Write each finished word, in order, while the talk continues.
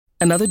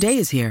Another day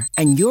is here,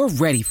 and you're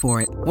ready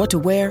for it. What to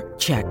wear?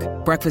 Check.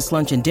 Breakfast,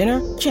 lunch, and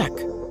dinner? Check.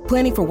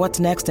 Planning for what's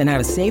next and how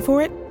to save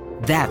for it?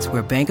 That's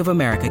where Bank of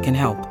America can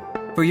help.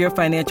 For your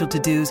financial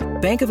to-dos,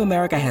 Bank of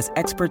America has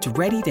experts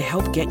ready to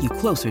help get you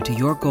closer to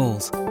your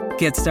goals.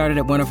 Get started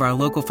at one of our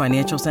local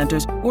financial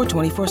centers or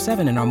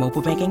 24/7 in our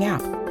mobile banking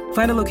app.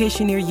 Find a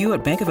location near you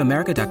at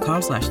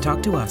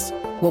bankofamerica.com/talktous.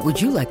 What would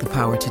you like the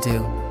power to do?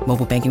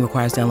 Mobile banking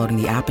requires downloading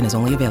the app and is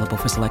only available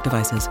for select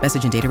devices.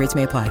 Message and data rates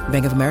may apply.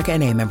 Bank of America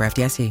N.A., member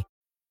FDIC.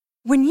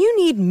 When you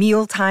need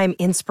mealtime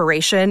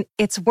inspiration,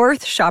 it's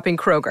worth shopping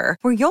Kroger,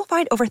 where you'll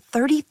find over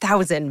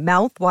 30,000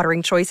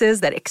 mouth-watering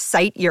choices that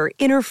excite your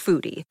inner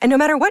foodie. And no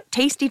matter what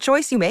tasty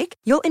choice you make,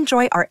 you'll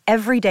enjoy our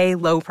everyday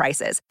low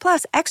prices,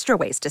 plus extra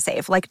ways to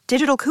save, like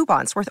digital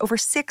coupons worth over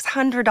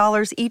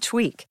 $600 each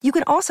week. You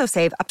can also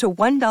save up to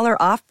 $1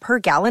 off per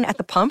gallon at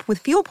the pump with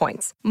fuel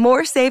points.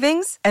 More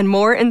savings and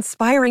more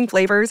inspiring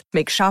flavors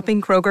make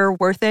shopping Kroger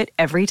worth it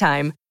every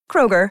time.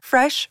 Kroger,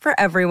 fresh for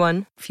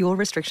everyone. Fuel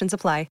restrictions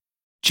apply.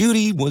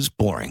 Judy was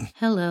boring.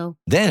 Hello.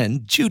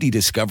 Then Judy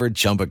discovered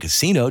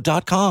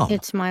ChumbaCasino.com.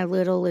 It's my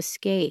little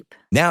escape.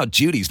 Now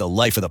Judy's the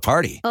life of the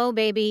party. Oh,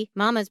 baby,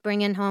 mama's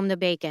bringing home the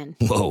bacon.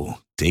 Whoa,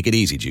 take it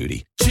easy,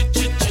 Judy.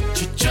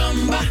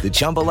 The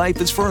Chumba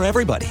life is for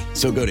everybody.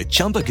 So go to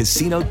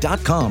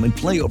ChumbaCasino.com and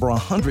play over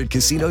 100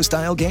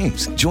 casino-style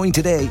games. Join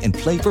today and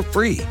play for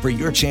free for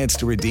your chance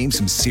to redeem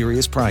some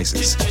serious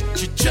prizes.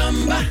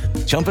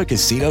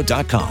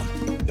 ChumbaCasino.com.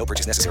 No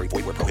purchase necessary.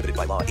 Void where prohibited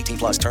by law. 18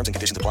 plus terms and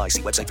conditions apply.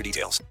 See website for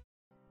details.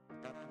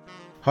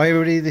 Hi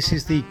everybody, this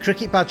is the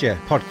Cricket Badger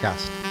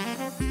podcast.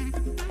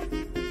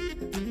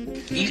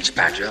 Each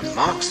badger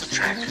marks the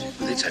track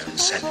with its own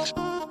scent.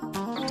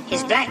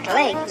 His black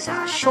legs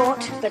are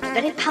short but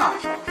very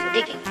powerful for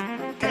digging.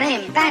 The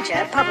name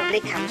badger probably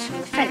comes from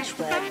the French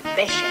word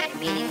bêcher,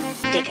 meaning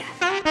digger.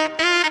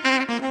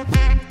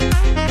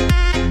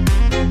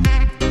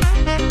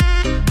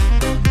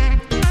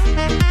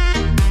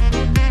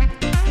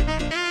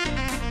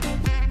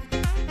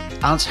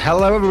 And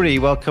hello everybody,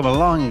 welcome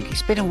along.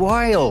 It's been a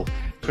while,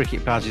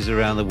 Cricket Badgers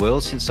around the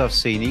world, since I've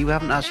seen you. We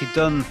haven't actually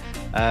done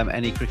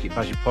any Cricket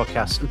Badger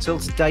podcasts until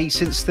today,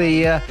 since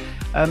the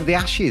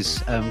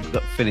Ashes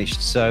got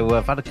finished. So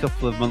I've had a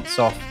couple of months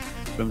off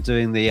from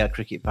doing the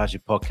Cricket Badger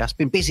podcast.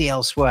 Been busy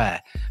elsewhere,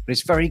 but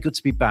it's very good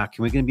to be back.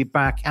 And we're going to be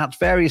back at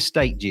various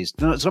stages.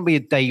 It's not going to be a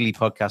daily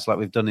podcast like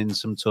we've done in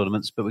some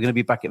tournaments, but we're going to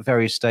be back at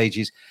various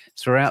stages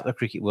throughout the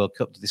Cricket World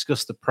Cup to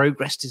discuss the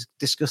progress, to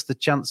discuss the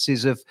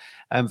chances of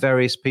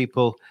various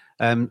people's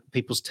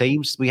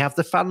teams. We have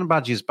the fan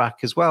badges back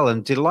as well.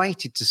 And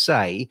delighted to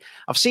say,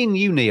 I've seen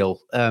you,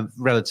 Neil,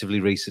 relatively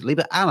recently,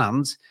 but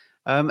Anand,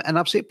 an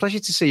absolute pleasure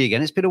to see you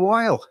again. It's been a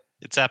while.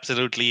 It's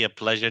absolutely a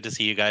pleasure to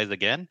see you guys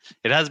again.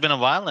 It has been a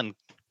while and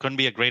couldn't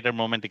be a greater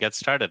moment to get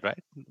started, right?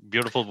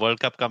 Beautiful World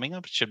Cup coming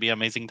up. It should be an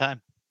amazing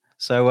time.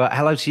 So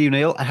hello to you,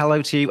 Neil.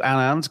 Hello to you,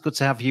 Anand. Good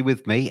to have you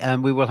with me.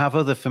 And we will have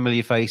other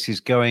familiar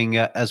faces going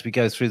as we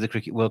go through the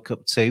Cricket World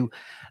Cup too.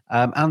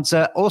 And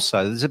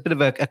also, there's a bit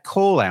of a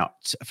call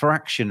out for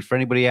action for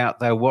anybody out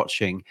there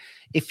watching.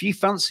 If you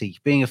fancy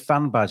being a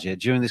fan badger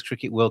during this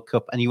Cricket World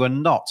Cup and you are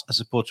not a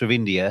supporter of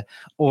India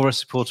or a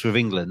supporter of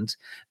England,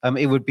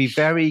 it would be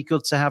very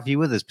good to have you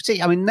with us.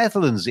 Particularly,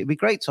 Netherlands. It'd be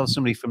great to have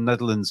somebody from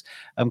Netherlands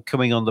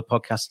coming on the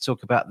podcast to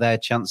talk about their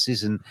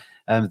chances and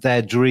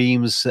their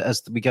dreams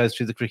as we go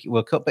through the Cricket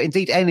World Cup. But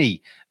indeed,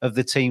 any of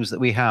the teams that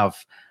we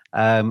have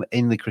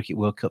in the Cricket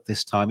World Cup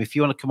this time. If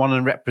you want to come on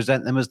and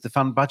represent them as the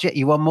fan badger,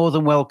 you are more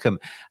than welcome.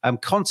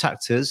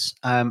 Contact us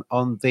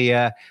on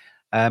the...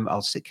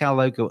 I'll stick our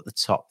logo at the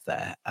top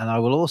there, and I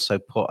will also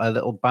put a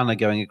little banner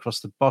going across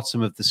the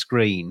bottom of the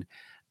screen.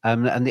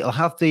 And it'll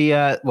have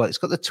it's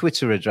got the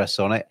Twitter address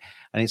on it,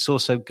 and it's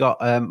also got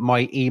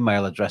my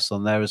email address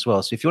on there as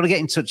well. So if you want to get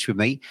in touch with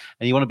me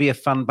and you want to be a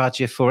fan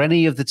badger for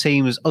any of the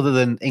teams other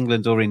than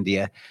England or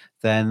India,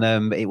 then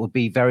it would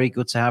be very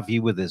good to have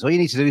you with us. All you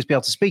need to do is be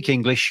able to speak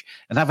English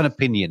and have an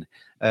opinion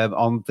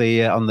on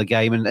the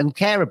game and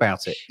care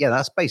about it. Yeah,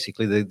 that's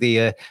basically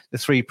the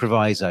three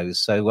provisos.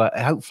 So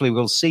hopefully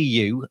we'll see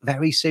you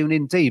very soon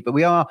indeed. But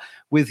we are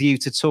with you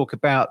to talk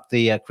about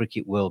the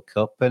Cricket World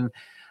Cup. And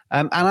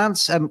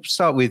Anand,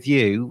 start with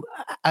you.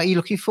 Are you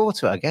looking forward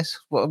to it, I guess?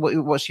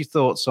 What's your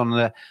thoughts on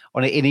it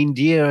in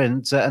India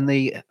and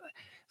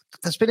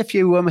there's been a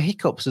few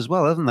hiccups as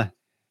well, haven't there?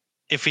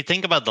 If we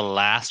think about the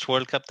last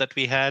World Cup that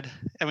we had,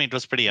 it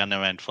was pretty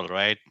uneventful,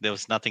 right? There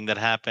was nothing that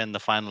happened. The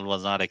final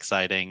was not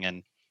exciting.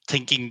 And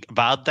thinking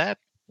about that,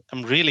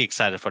 I'm really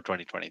excited for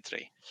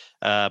 2023.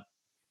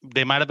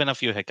 There might have been a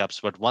few hiccups,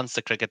 but once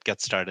the cricket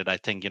gets started, I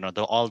think,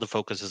 all the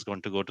focus is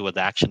going to go toward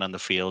the action on the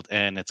field,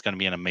 and it's going to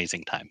be an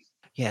amazing time.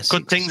 Yes.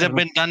 Could things have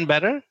been done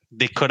better?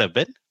 They could have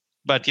been.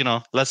 But,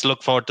 let's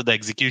look forward to the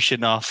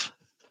execution of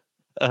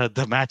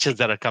the matches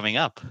that are coming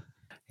up.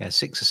 Yeah,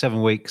 6 or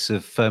 7 weeks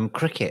of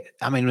cricket.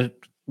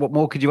 What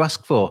more could you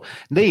ask for?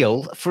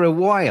 Neil, for a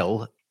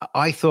while,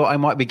 I thought I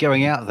might be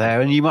going out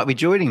there and you might be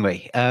joining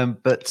me.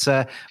 But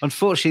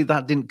unfortunately,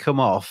 that didn't come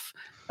off.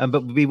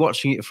 But we'll be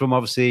watching it from,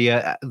 obviously,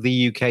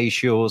 the UK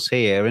shores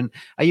here. And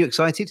are you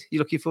excited? You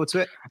looking forward to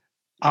it?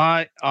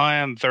 I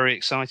am very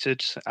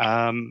excited.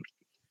 I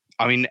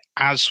mean,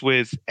 as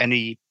with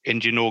any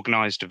Indian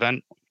organised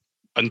event,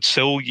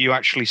 until you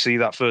actually see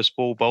that first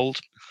ball bowled,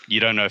 you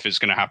don't know if it's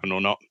going to happen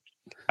or not.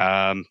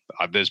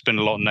 There's been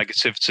a lot of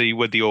negativity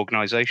with the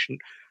organisation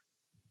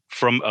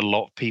from a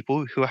lot of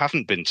people who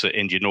haven't been to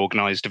Indian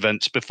organised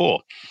events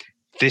before.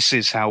 This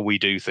is how we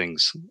do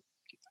things.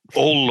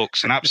 All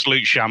looks an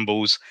absolute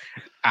shambles,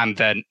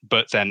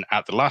 but then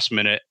at the last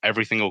minute,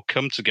 everything will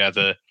come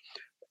together.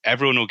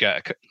 Everyone will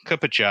get a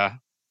cup of cha,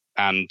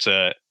 and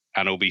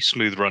it'll be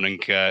smooth running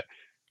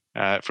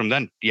from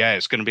then. Yeah,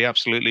 it's going to be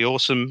absolutely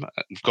awesome.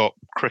 We've got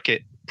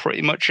cricket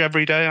pretty much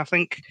every day, I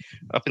think,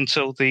 up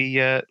until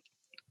the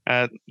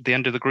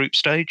end of the group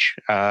stage.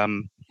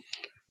 Going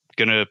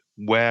to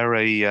wear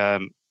a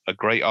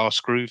great arse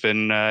groove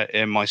in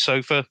my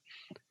sofa.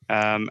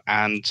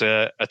 And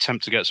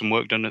attempt to get some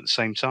work done at the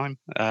same time,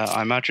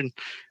 I imagine.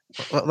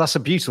 Well, that's a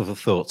beautiful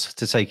thought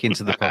to take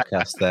into the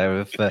podcast there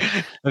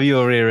of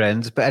your ear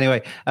end. But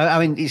anyway, I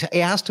mean, it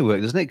has to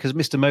work, doesn't it? Because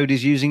Mr.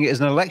 Modi's using it as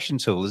an election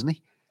tool, isn't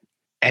he?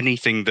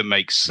 Anything that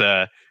makes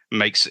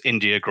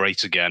India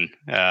great again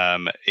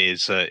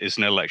is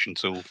an election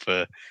tool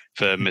for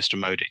Mr.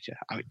 Modi.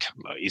 I mean,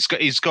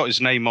 he's got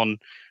his name on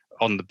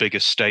the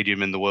biggest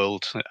stadium in the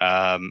world.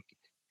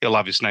 He'll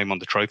have his name on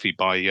the trophy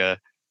by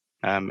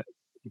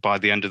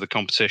the end of the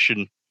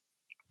competition.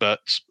 But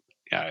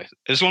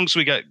as long as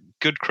we get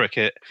good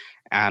cricket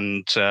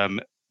and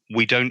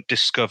we don't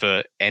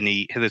discover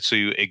any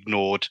hitherto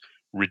ignored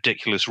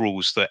ridiculous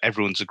rules that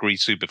everyone's agreed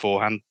to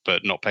beforehand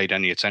but not paid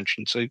any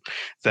attention to,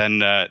 then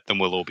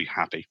we'll all be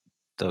happy.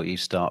 Don't you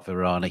start,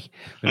 Virani.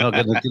 We're not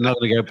going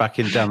to go back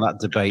down that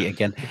debate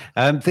again.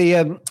 I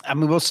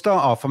mean, we'll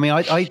start off. I mean,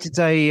 I did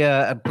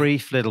a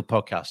brief little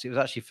podcast. It was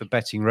actually for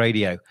Betting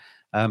Radio.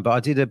 But I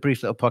did a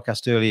brief little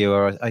podcast earlier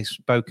where I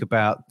spoke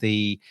about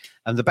the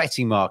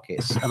betting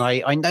markets, and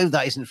I know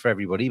that isn't for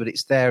everybody, but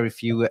it's there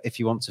if you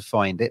want to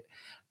find it.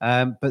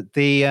 But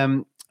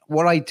the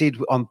what I did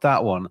on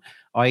that one,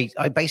 I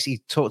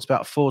basically talked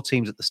about 4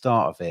 teams at the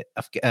start of it.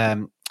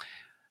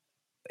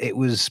 It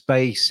was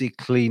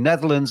basically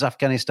Netherlands,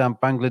 Afghanistan,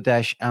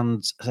 Bangladesh,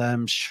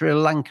 and Sri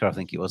Lanka. I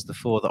think it was the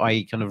 4 that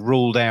I kind of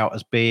ruled out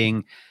as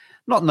being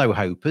not no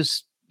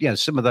hopers.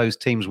 Some of those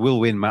teams will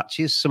win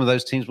matches. Some of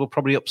those teams will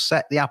probably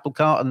upset the apple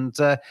cart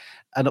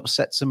and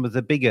upset some of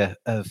the bigger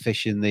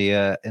fish in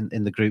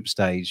the group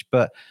stage.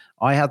 But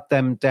I had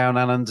them down,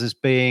 Anand, as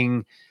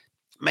being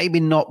maybe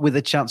not with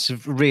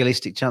a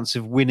realistic chance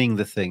of winning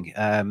the thing.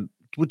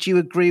 Would you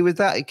agree with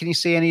that? Can you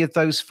see any of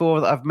those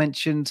 4 that I've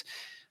mentioned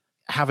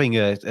having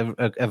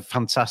a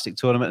fantastic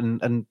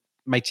tournament and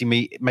making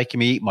me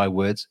eat my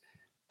words?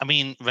 I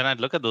mean, when I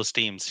look at those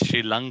teams,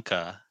 Sri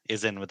Lanka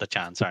is in with a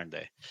chance, aren't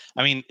they?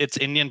 I mean, it's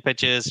Indian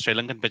pitches, Sri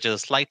Lankan pitches are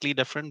slightly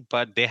different,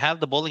 but they have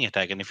the bowling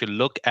attack. And if you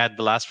look at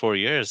the last 4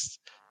 years,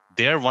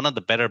 they're one of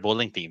the better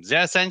bowling teams.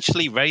 They're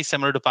essentially very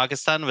similar to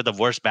Pakistan with a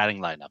worse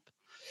batting lineup.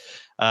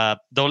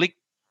 The only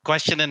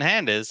question in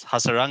hand is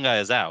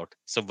Hasaranga is out.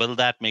 So will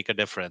that make a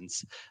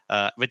difference?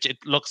 Which it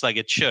looks like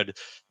it should.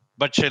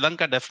 But Sri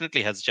Lanka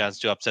definitely has a chance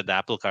to upset the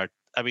apple cart.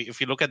 I mean, if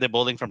you look at their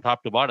bowling from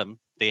top to bottom,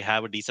 they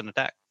have a decent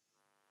attack.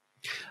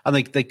 And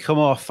they come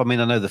off, I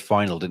mean, I know the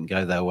final didn't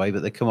go their way,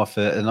 but they come off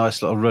a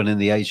nice little run in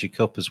the Asia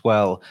Cup as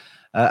well.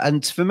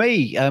 And for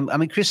me, I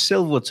mean, Chris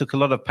Silverwood took a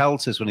lot of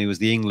pelters when he was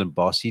the England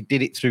boss. He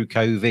did it through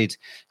COVID,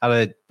 had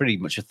a pretty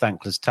much a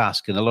thankless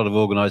task and a lot of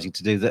organising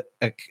to do that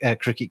a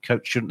cricket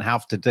coach shouldn't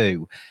have to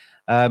do.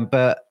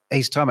 But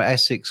his time at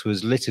Essex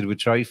was littered with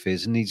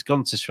trophies, and he's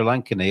gone to Sri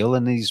Lanka, Neil,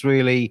 and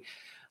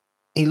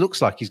he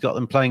looks like he's got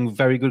them playing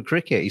very good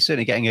cricket. He's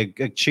certainly getting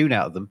a tune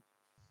out of them.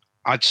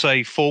 I'd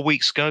say 4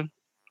 weeks ago,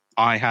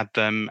 I had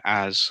them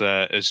as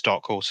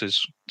dark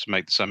horses to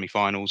make the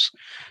semi-finals,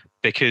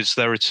 because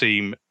they're a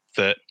team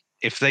that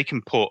if they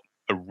can put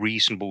a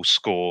reasonable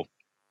score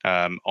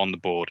on the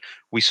board,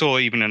 we saw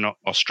even in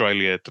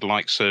Australia the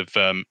likes of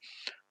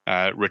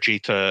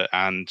Rajita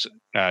and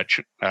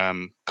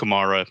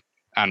Kumara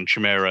and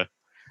Chimera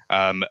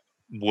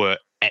were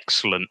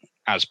excellent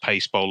as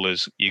pace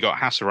bowlers. You got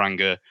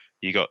Hasaranga,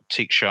 you got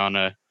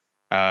Tikshana,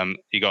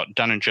 you got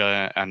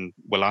Dhananjaya and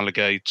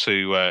Willalage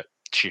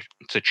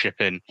to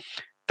chip in.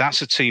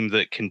 That's a team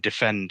that can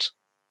defend,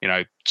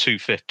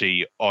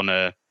 250 on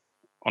a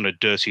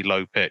dirty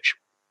low pitch.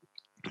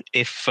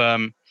 If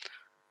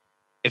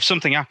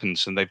something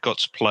happens and they've got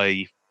to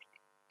play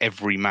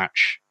every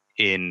match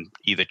in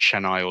either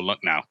Chennai or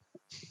Lucknow,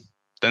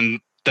 then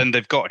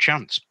they've got a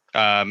chance.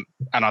 And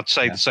I'd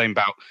say the same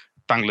about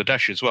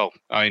Bangladesh as well.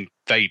 I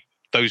mean,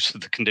 those are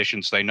the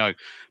conditions they know.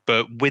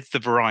 But with the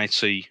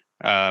variety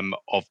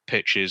of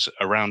pitches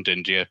around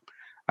India,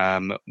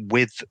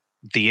 with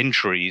the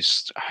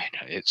injuries,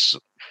 it's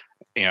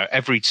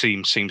every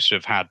team seems to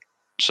have had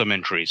some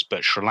injuries,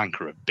 but Sri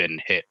Lanka have been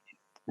hit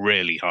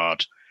really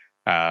hard.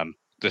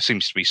 There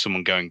seems to be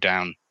someone going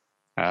down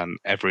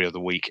every other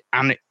week,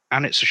 and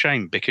it's a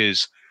shame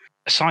because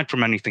aside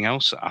from anything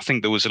else, I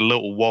think there was a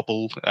little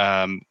wobble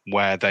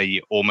where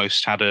they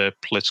almost had a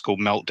political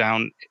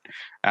meltdown,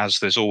 as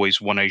there's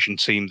always one Asian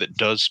team that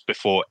does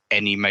before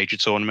any major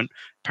tournament.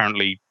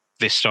 Apparently,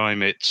 this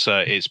time it's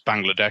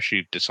Bangladesh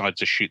who decided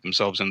to shoot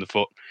themselves in the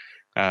foot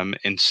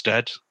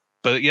instead.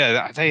 But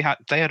yeah, they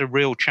had a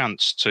real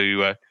chance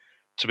to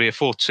be a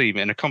fourth team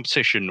in a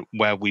competition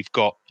where we've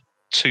got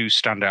two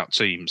standout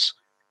teams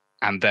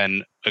and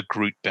then a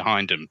group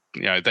behind them.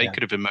 They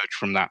could have emerged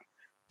from that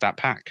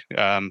pack.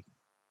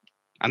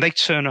 And they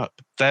turn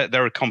up.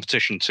 They're a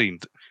competition team.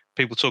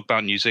 People talk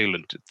about New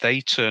Zealand.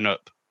 They turn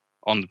up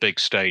on the big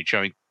stage.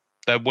 I mean,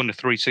 they're one of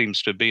three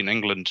teams to beat in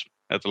England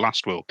at the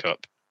last World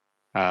Cup,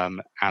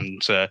 and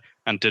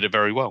did it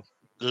very well.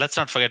 Let's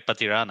not forget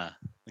Patirana.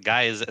 The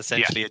guy is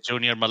essentially a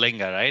junior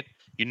Malinga, right?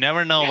 You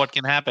never know what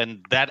can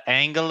happen. That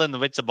angle in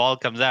which the ball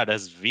comes out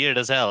is weird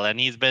as hell. And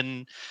he's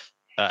been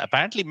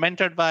apparently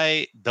mentored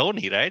by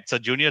Dhoni, right? So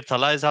Junior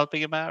Thala is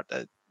helping him out.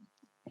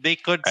 They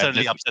could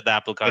certainly upset the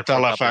apple cart. The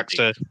Thala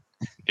factor.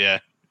 Yeah.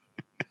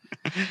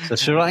 So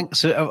Sri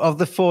Lanka, of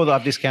the four that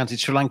I've discounted,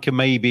 Sri Lanka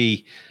may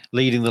be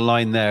leading the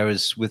line there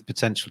as with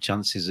potential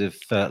chances of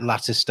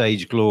latter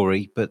stage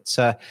glory. But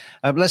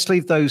let's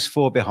leave those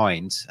four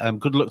behind.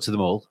 Good luck to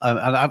them all.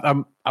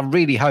 And I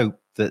really hope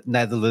that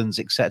Netherlands,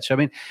 etc. I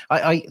mean,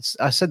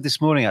 I said this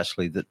morning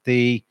actually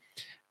that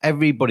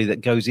everybody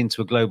that goes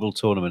into a global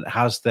tournament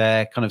has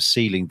their kind of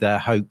ceiling, their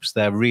hopes,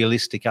 their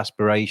realistic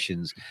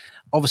aspirations.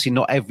 Obviously,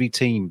 not every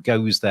team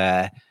goes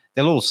there.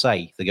 They'll all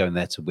say they're going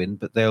there to win,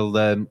 but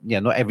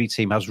not every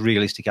team has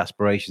realistic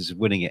aspirations of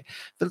winning it.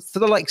 For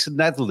the likes of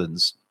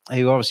Netherlands,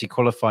 who obviously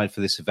qualified for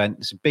this event,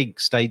 it's a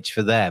big stage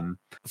for them.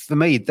 For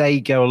me,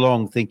 they go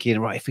along thinking,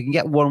 right, if we can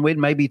get one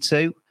win, maybe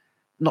two,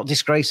 not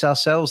disgrace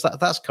ourselves.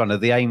 That's kind of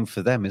the aim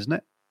for them, isn't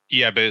it?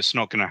 Yeah, but it's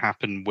not going to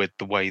happen with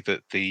the way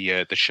that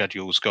the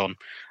schedule's gone.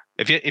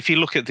 If you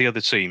look at the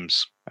other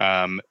teams,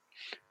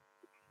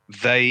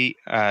 they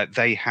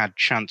had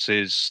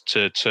chances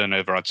to turn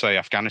over. I'd say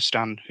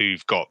Afghanistan,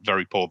 who've got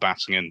very poor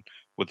batting, and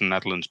with the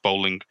Netherlands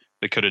bowling,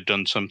 they could have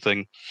done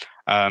something.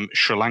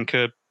 Sri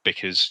Lanka,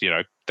 because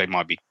they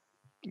might be,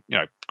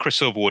 Chris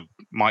Silverwood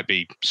might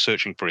be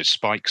searching for his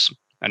spikes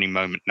any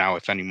moment now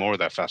if any more of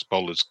their fast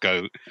bowlers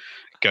go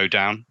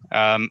down.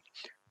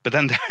 But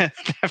then they're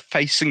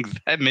facing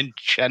them in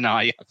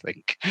Chennai, I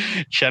think.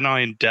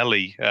 Chennai and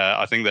Delhi,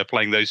 I think they're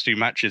playing those two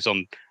matches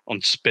on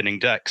spinning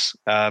decks.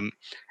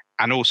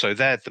 And also,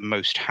 they're the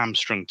most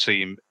hamstrung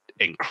team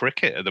in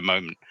cricket at the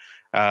moment.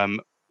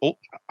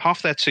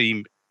 Half their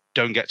team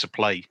don't get to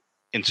play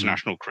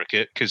international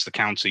cricket because the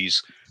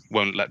counties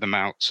won't let them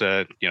out.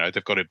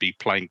 They've got to be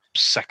playing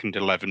second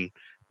 11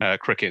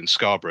 cricket in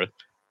Scarborough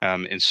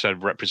instead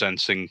of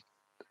representing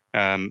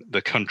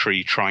the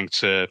country trying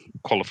to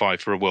qualify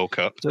for a World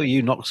Cup. So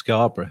you knocked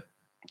Scarborough?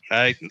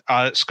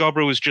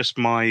 Scarborough was just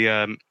my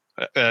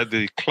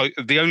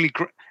the only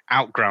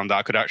outground that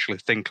I could actually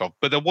think of.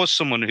 But there was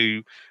someone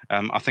who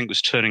I think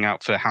was turning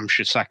out for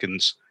Hampshire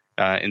Seconds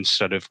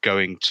instead of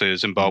going to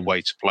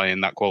Zimbabwe to play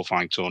in that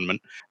qualifying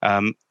tournament.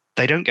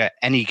 They don't get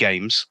any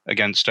games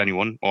against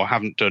anyone, or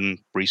haven't done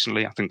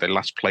recently. I think they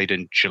last played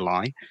in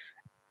July.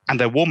 And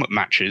their warm-up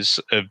matches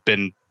have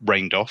been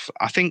rained off.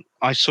 I think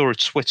I saw a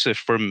Twitter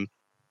from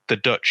the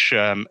Dutch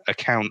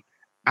account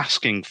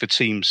asking for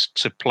teams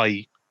to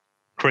play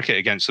cricket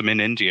against them in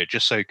India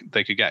just so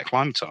they could get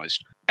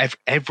acclimatized.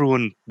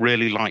 Everyone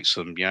really likes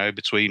them,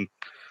 between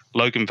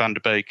Logan van der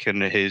Beek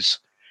and his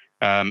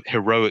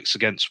heroics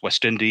against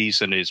West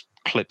Indies and his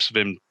clips of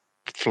him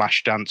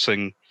flash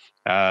dancing,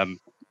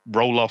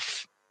 roll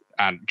off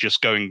and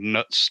just going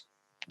nuts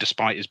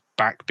despite his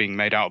back being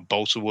made out of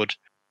balsa wood.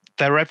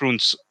 They're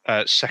everyone's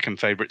second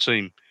favourite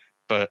team,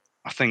 but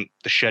I think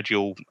the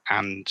schedule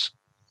and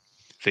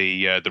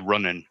the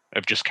run-in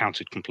have just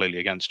counted completely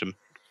against them.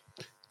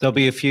 There'll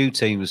be a few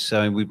teams.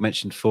 We've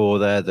mentioned four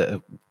there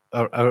that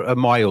are a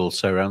mile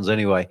so rounds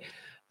anyway,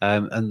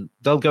 and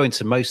they'll go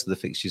into most of the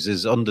fixtures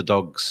as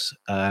underdogs.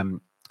 And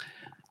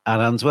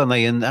when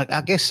they, and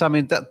I guess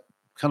that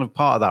kind of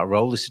part of that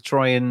role is to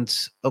try and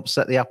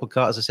upset the apple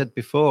cart, as I said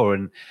before,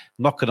 and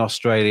knock an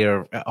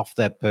Australia off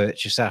their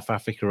perch, or South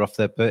Africa off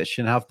their perch,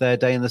 and have their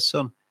day in the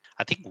sun.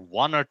 I think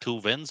 1 or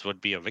 2 wins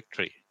would be a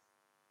victory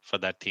for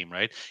that team,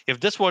 right? If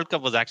this World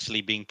Cup was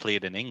actually being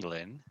played in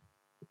England,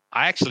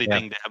 I actually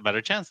think they have a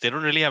better chance. They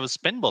don't really have a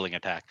spin bowling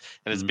attack,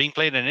 and it's being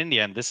played in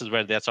India, and this is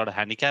where they're sort of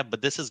handicapped.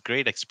 But this is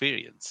great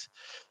experience.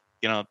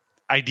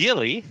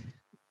 Ideally,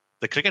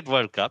 the Cricket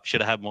World Cup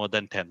should have more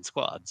than 10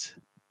 squads.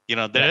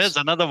 There is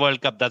another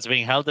World Cup that's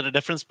being held in a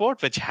different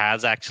sport, which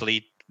has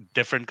actually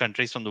different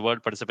countries from the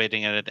world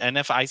participating in it. And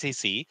if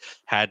ICC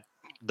had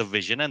the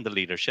vision and the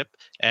leadership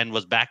and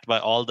was backed by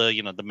all the,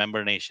 the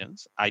member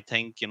nations, I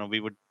think,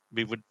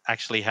 we would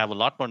actually have a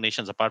lot more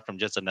nations apart from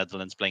just the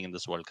Netherlands playing in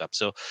this World Cup.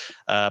 So,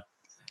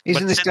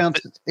 isn't this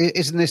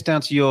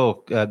down to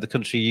your the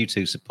country you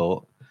two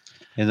support,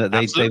 in that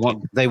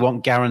they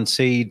want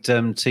guaranteed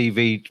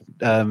TV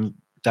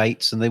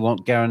dates, and they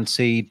want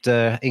guaranteed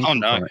income? Oh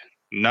no,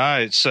 No,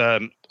 it's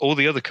all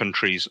the other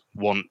countries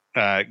want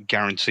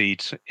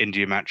guaranteed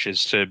India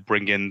matches to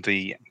bring in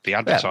the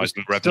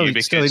advertising revenue.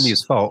 Because still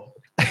India's fault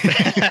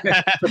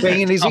for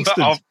being in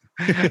existence.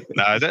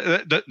 No,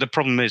 the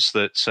problem is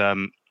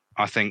that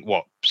I think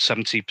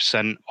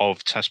 70%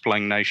 of test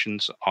playing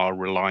nations are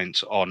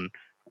reliant on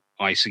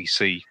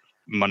ICC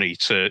money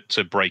to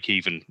break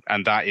even,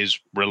 and that is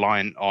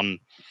reliant on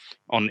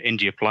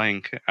India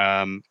playing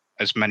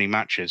as many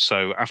matches.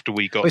 So after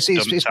we got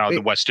dumped out of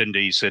the West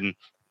Indies in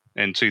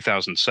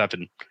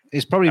 2007,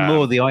 it's probably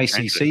more the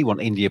ICC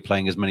want India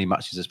playing as many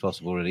matches as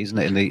possible, really, isn't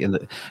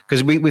it?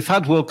 Because we've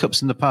had World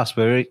Cups in the past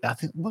where I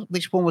think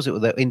which one was it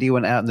that India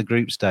went out in the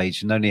group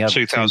stage and only had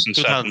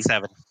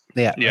 2007.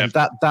 Yeah. And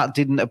that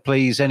didn't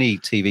please any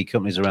TV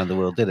companies around the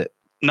world, did it?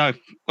 No.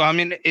 Well, I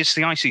mean, it's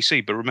the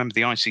ICC, but remember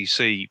the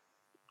ICC,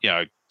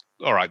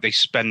 all right, they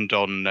spend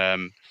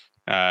on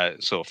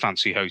sort of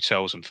fancy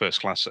hotels and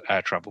first class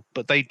air travel,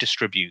 but they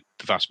distribute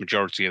the vast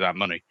majority of that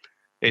money.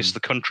 It's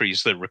the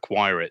countries that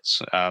require it,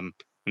 in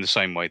the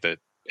same way that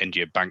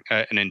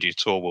an India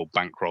tour will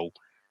bankroll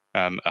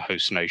a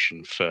host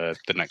nation for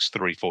the next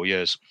 3-4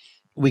 years.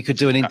 We could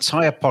do an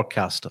entire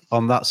podcast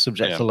on that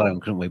subject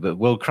alone, couldn't we? But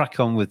we'll crack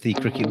on with the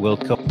Cricket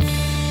World Cup.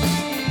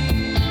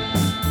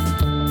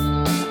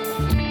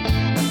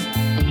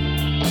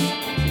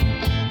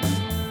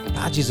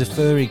 Badgers are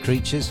furry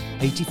creatures.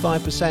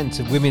 85%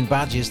 of women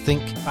badgers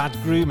think bad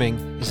grooming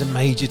is a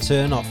major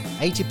turn-off.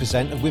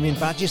 80% of women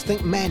badgers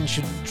think men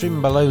should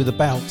trim below the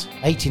belt.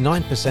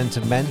 89%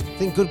 of men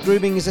think good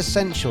grooming is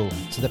essential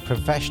to their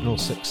professional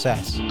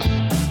success.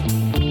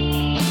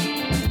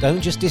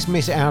 Don't just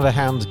dismiss it out of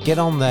hand. Get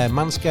on there,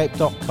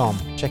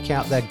 manscaped.com. Check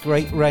out their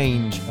great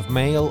range of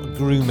male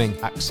grooming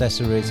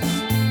accessories.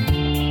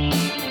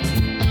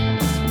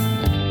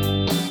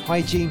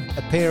 Hygiene,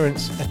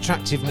 appearance,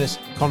 attractiveness,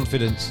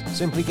 confidence.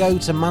 Simply go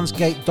to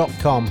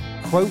manscaped.com,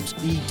 quote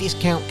the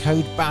discount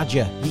code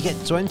BADGER. You get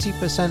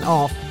 20%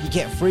 off, you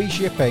get free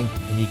shipping,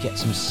 and you get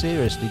some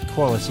seriously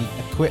quality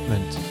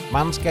equipment.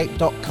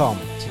 Manscaped.com.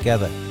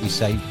 Together, we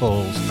save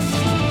balls.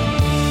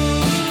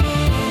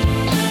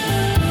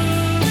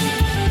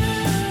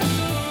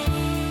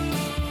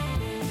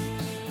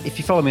 If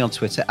you follow me on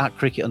Twitter at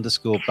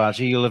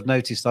cricket_badger, you'll have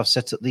noticed I've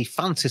set up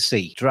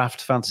the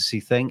draft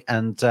fantasy thing,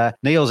 and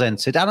Neil's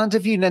entered. Alan,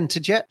 have you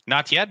entered yet?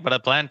 Not yet, but I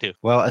plan to.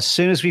 Well, as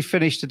soon as we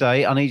finish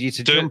today, I need you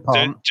to jump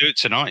on. Do it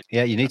tonight.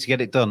 Yeah, you need to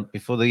get it done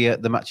before the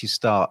matches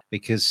start,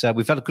 because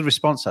we've had a good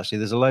response, actually.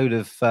 There's a load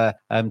of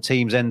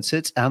teams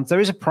entered, and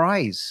there is a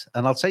prize.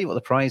 And I'll tell you what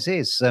the prize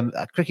is.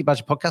 A Cricket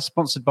Badger podcast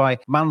sponsored by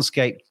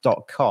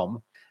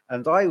manscaped.com,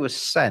 and I was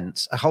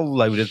sent a whole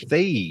load of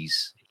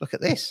these. Look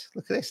at this.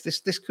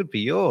 This could be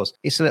yours.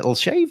 It's a little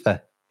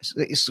shaver.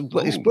 It's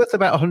worth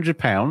about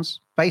 £100.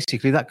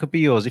 Basically, that could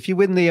be yours if you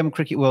win the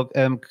Cricket World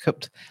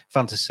Cup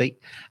fantasy.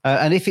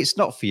 And if it's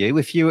not for you,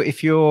 if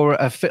you're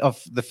a fit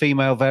of the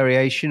female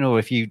variation, or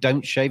if you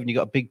don't shave and you've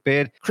got a big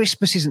beard,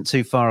 Christmas isn't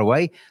too far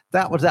away.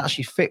 That would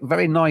actually fit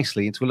very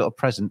nicely into a little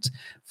present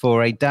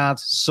for a dad,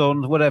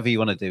 son, whatever you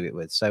want to do it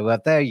with. So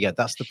there you go.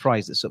 That's the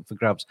prize that's up for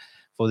grabs.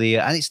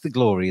 And it's the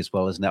glory as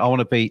well, isn't it? I want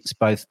to beat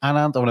both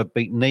Anand, I want to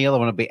beat Neil, I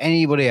want to beat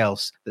anybody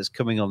else that's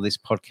coming on this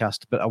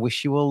podcast, but I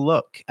wish you all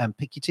luck and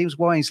pick your teams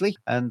wisely,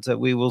 and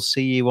we will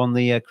see you on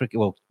the cricket.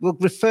 Well, we'll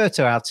refer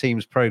to our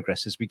team's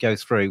progress as we go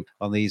through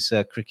on these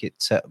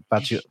Cricket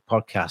Badger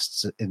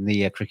podcasts in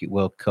the Cricket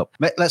World Cup.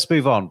 Let's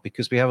move on,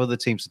 because we have other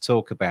teams to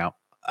talk about.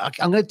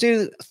 I'm going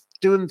to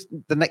do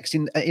the next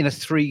in a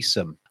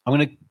threesome. I'm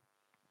going to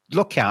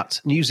look at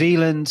New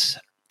Zealand,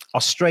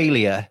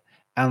 Australia,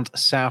 and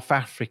South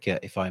Africa,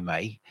 if I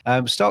may.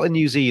 Start with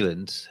New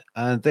Zealand,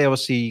 and they're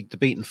obviously the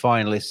beaten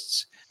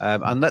finalists.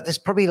 And there's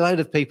probably a load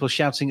of people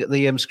shouting at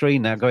the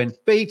screen now, going,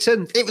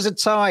 "Beaten! It was a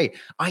tie."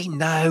 I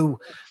know,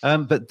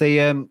 but they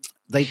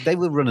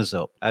were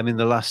runners-up in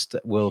the last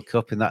World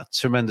Cup in that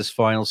tremendous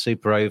final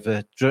super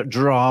over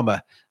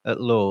drama at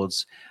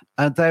Lords.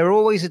 And they're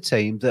always a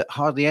team that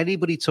hardly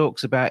anybody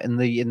talks about in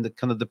the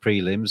kind of the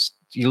prelims.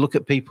 You look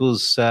at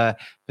people's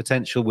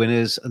potential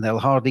winners, and they'll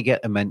hardly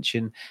get a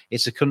mention.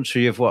 It's a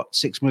country of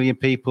 6 million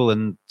people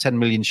and 10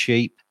 million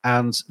sheep,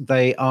 and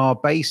they are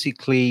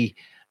basically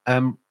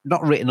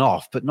not written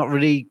off, but not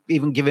really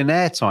even given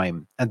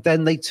airtime. And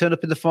then they turn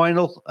up in the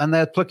final, and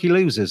they're plucky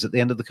losers at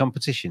the end of the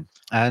competition.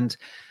 And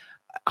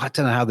I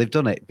don't know how they've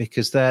done it,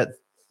 because their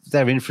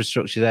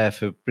infrastructure there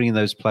for bringing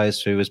those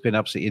players through has been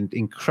absolutely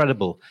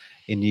incredible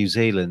in New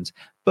Zealand.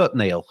 But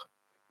Neil,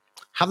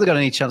 have they got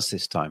any chance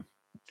this time?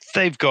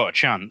 They've got a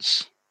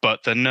chance,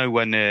 but they're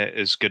nowhere near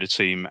as good a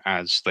team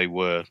as they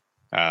were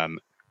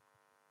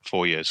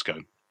 4 years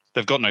ago.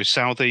 They've got no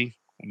Southee,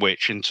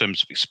 which in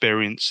terms of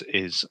experience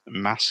is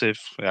massive.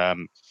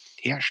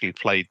 He actually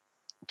played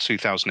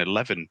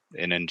 2011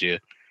 in India,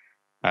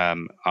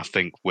 I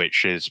think,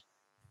 which is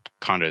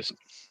kind of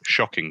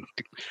shocking.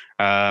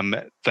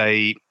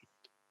 They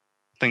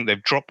think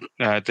they've dropped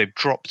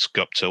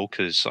Guptill,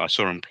 because I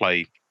saw him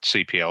play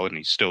CPL and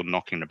he's still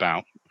knocking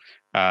about.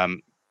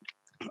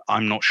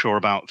 I'm not sure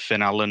about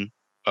Finn Allen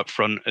up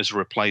front as a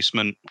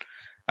replacement.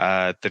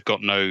 They've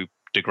got no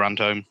de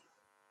Grandhomme.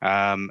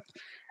 And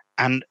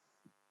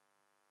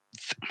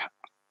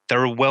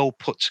they're a well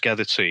put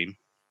together team,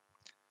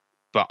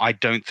 but I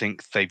don't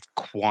think they've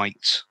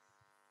quite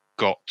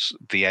got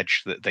the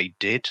edge that they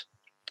did.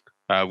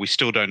 We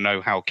still don't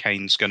know how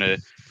Kane's going to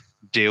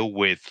deal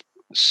with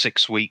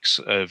 6 weeks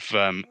of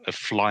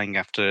flying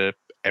after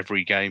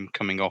every game,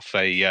 coming off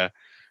an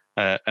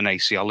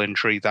ACL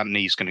injury. That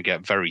knee's going to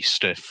get very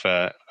stiff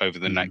over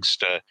the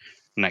next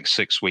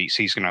 6 weeks.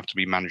 He's going to have to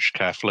be managed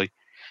carefully.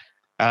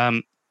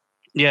 They're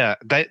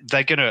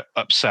going to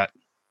upset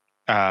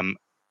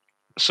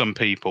some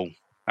people.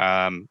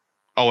 And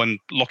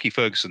Lockie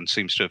Ferguson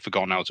seems to have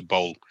forgotten how to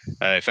bowl.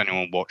 If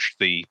anyone watched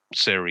the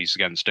series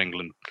against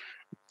England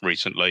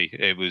recently,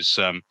 it was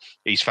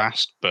he's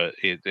fast, but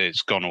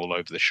it's gone all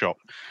over the shop.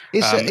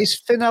 Is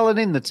Finn Allen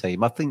in the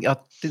team? I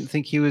didn't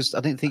think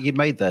he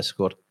made their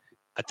squad.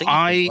 I think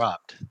he's been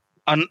dropped.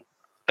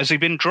 Has he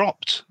been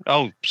dropped?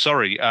 Oh,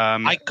 sorry.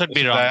 I could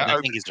be wrong, but I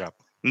think he's dropped.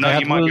 No,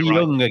 you might be right.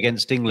 Young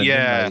against England.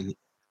 Yeah. Didn't they?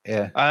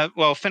 Yeah. I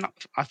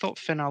thought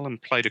Finn Allen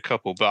played a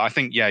couple, but I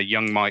think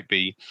Young might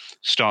be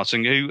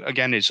starting. Who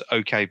again is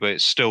okay, but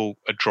it's still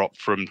a drop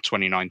from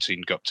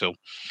 2019 Guptill.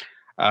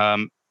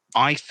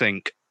 I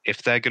think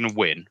if they're going to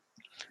win,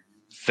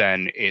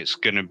 then it's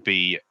going to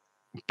be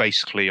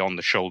basically on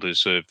the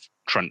shoulders of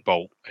Trent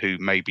Boult, who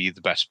may be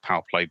the best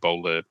power play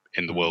bowler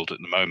in the world at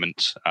the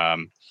moment.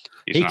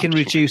 He can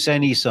reduce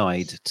any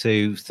side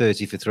to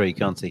 30 for 3,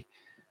 can't he?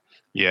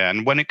 Yeah,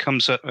 and when it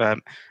comes up,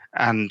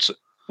 and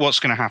what's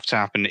going to have to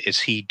happen is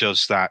he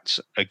does that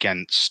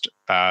against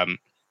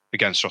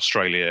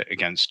Australia,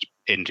 against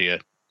India,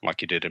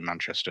 like he did in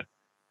Manchester,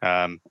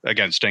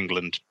 against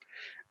England.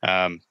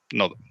 I'm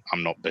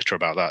not bitter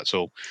about that at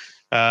all.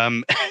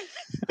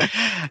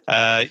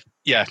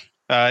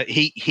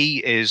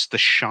 He is the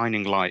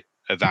shining light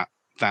of that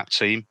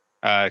team.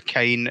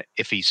 Kane,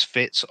 if he's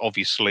fit,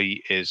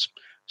 obviously is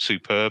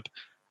superb.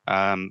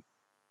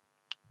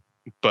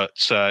 But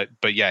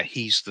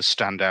he's the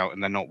standout,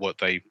 and they're not what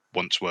they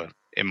once were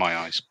in my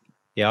eyes.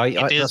 Yeah,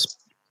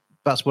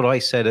 that's what I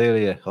said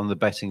earlier on the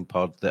betting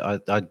pod,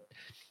 that I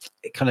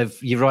kind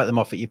of, you write them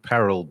off at your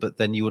peril, but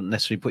then you wouldn't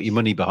necessarily put your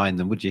money behind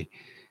them, would you?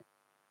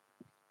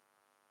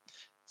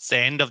 It's the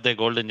end of their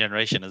golden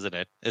generation, isn't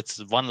it?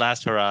 It's one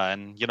last hurrah,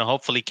 and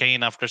hopefully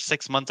Kane, after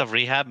 6 months of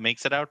rehab,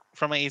 makes it out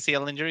from an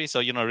ACL injury. So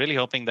really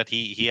hoping that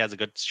he has a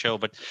good show.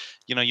 But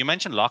you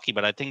mentioned Lockie,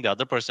 but I think the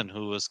other person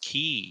who was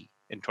key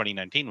in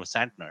 2019 was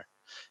Santner.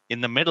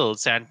 In the middle,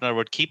 Santner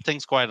would keep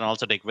things quiet and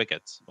also take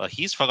wickets. Well,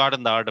 he's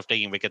forgotten the art of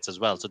taking wickets as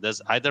well. So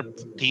there's either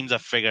teams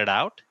have figured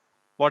out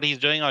what he's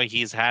doing, or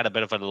he's had a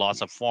bit of a loss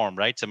of form,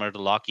 right? Similar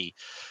to Lockie.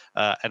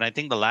 And I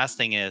think the last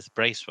thing is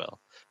Bracewell.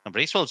 Now,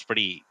 Bracewell's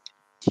pretty.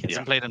 He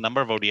hasn't played a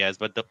number of ODIs,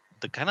 but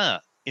the kind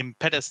of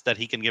impetus that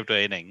he can give to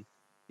an inning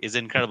is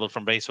incredible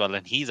from Bracewell,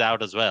 and he's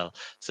out as well.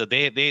 So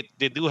they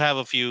do have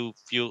a few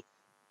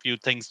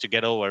things to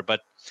get over, but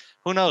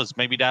who knows?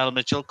 Maybe Daryl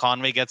Mitchell,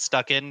 Conway gets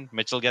stuck in,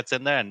 Mitchell gets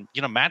in there, and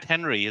Matt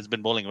Henry has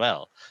been bowling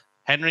well.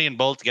 Henry and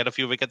Boult get a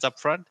few wickets up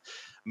front.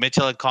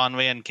 Mitchell and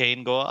Conway and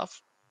Kane go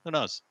off. Who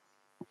knows?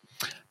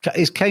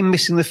 Is Kane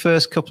missing the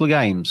first couple of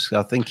games?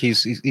 I think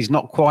he's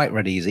not quite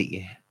ready, is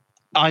he?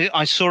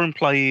 I saw him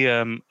play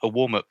a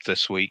warm-up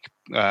this week.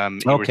 He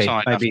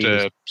retired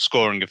after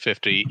scoring a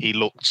 50. He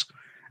looked,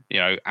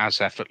 as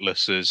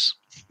effortless as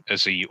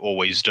he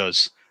always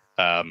does.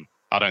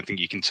 I don't think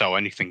you can tell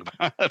anything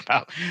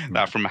about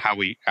that from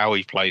how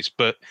he plays.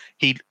 But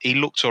he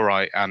looked all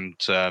right, and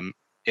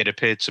it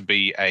appeared to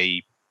be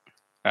a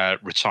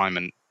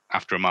retirement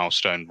after a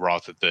milestone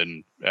rather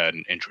than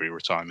an injury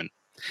retirement.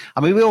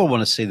 I mean, we all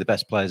want to see the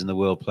best players in the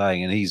world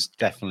playing, and he's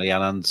definitely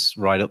Anand's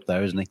right up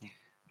there, isn't he?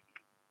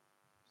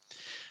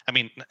 I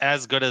mean,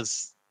 as good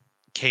as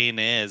Kane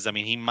is, I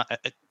mean, he,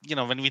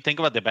 when we think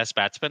about the best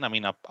batsman, I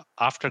mean,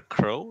 after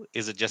Crowe,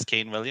 is it just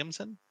Kane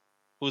Williamson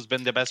who's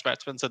been the best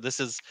batsman? So this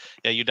is,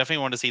 you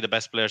definitely want to see the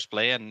best players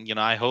play. And,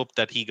 I hope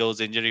that he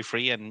goes injury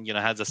free and,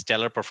 has a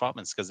stellar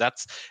performance, because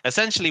that's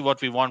essentially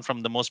what we want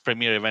from the most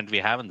premier event we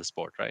have in the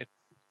sport, right?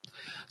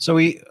 So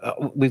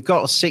we've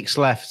got 6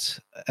 left,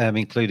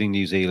 including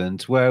New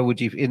Zealand. Where would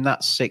you, in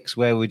that 6,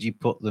 where would you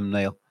put them,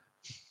 Neil?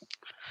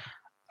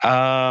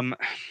 I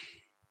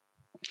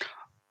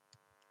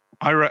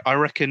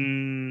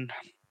reckon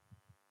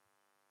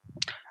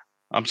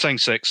I'm saying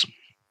 6.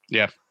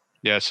 Yeah,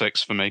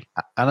 6 for me.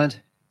 Anand?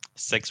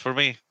 6 for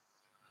me.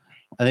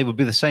 And it would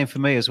be the same for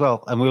me as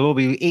well. And we'll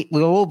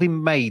all be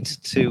made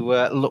to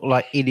look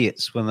like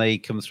idiots when they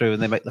come through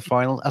and they make the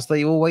final, as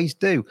they always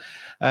do.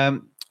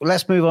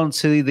 Let's move on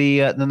to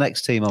the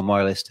next team on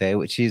my list here,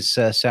 which is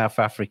South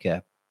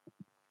Africa.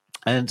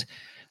 And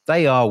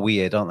they are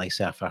weird, aren't they,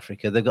 South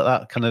Africa? They've got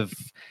that kind of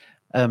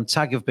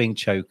tag of being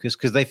chokers,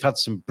 because they've had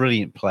some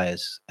brilliant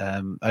players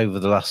over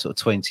the last sort of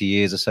 20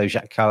 years or so.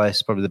 Jacques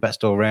Kallis, probably the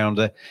best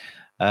all-rounder,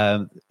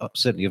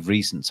 certainly of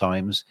recent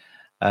times.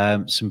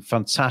 Some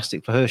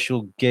fantastic,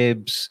 Herschel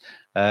Gibbs,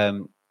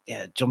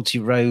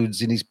 Jonty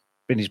Rhodes in his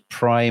in his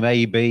prime,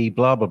 AB,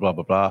 blah blah blah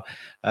blah blah.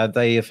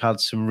 They have had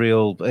some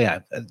real,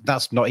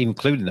 that's not even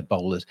including the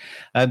bowlers.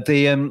 But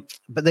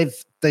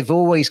they've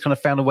always kind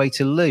of found a way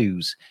to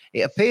lose.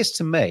 It appears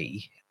to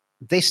me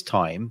this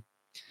time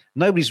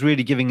nobody's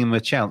really giving them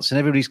a chance, and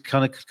everybody's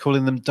kind of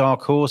calling them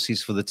dark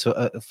horses for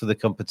the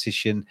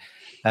competition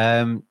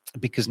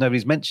because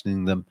nobody's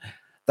mentioning them.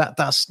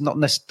 That's not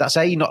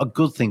a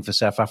good thing for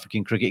South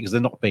African cricket because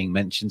they're not being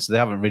mentioned, so they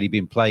haven't really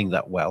been playing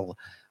that well.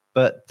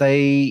 But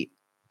I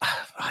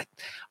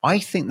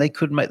think they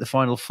could make the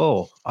final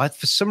four.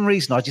 For some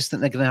reason, I just think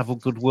they're going to have a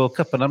good World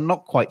Cup, and I'm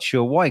not quite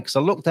sure why. Because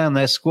I look down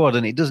their squad,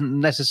 and it doesn't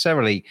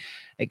necessarily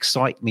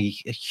excite me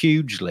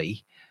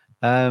hugely.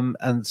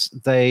 And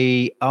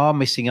they are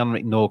missing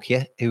Anrik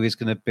Nortje, who is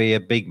going to be a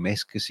big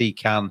miss because he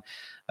can.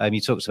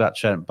 You talked about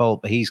Trent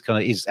Bolt, but he's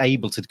is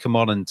able to come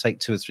on and take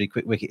 2 or 3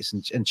 quick wickets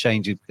and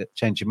change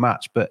a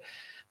match. But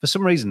for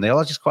some reason,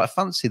 I just quite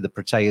fancy the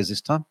Proteas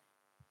this time.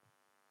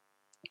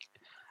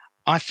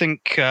 I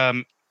think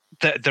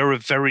that there are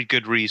very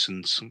good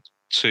reasons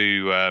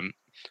to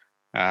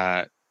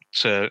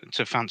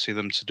fancy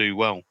them to do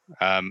well.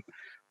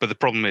 But the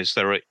problem is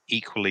there are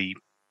equally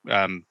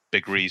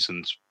big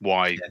reasons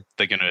why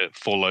they're going to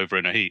fall over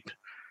in a heap.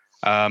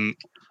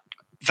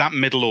 That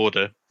middle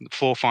order,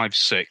 4, 5,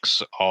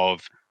 6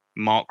 of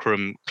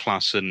Markram,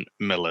 Klassen,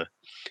 Miller,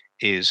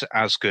 is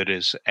as good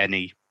as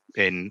any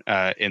in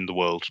the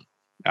world.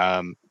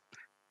 And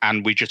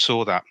we just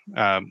saw that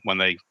when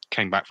they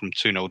came back from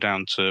 2-0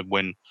 down to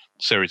win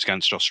series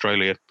against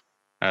Australia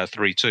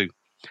 3-2.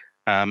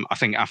 I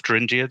think after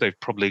India, they've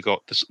probably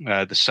got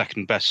the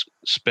second best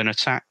spin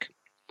attack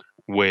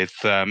with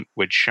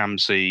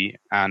Shamsi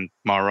and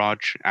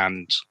Maharaj,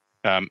 and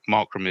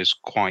Markram is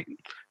quite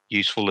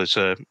useful as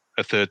a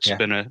third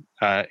spinner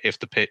if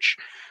the pitch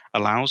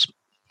allows.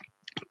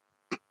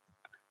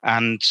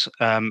 And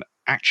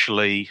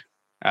actually,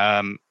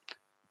 Temba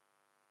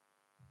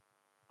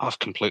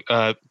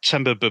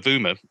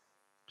Bavuma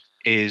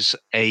is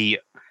I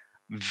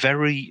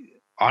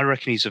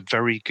reckon he's a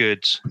very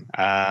good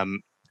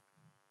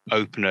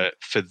opener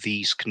for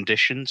these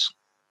conditions.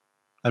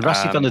 And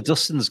Rassi van der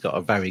Dussen's got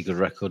a very good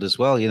record as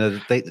well.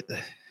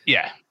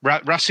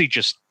 Rassi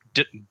just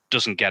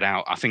doesn't get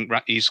out. I think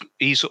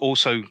he's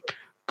also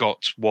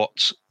got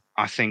what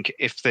I think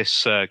if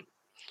this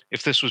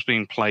was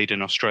being played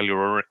in Australia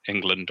or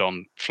England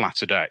on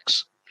flatter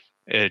decks,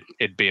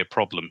 it'd be a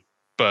problem.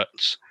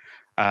 But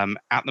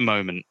at the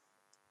moment,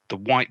 the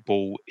white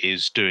ball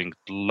is doing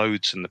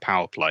loads in the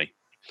power play.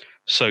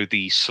 So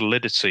the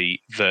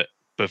solidity that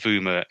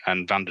Bavuma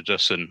and van der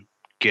Dussen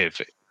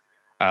give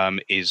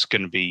is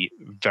going to be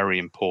very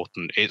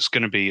important. It's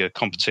going to be a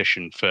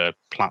competition for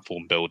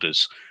platform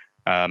builders.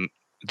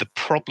 The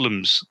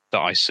problems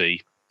that I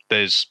see,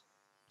 there's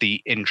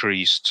the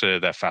injuries to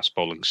their fast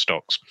bowling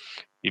stocks.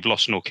 You've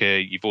lost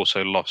Nortje. You've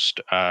also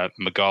lost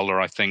Magala,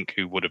 I think,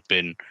 who would have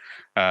been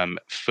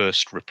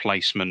first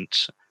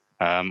replacement.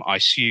 I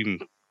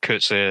assume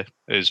Kurtzia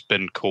has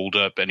been called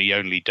up and he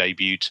only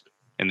debuted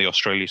in the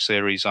Australia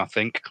series, I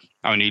think.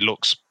 I mean, he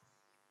looks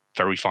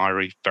very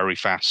fiery, very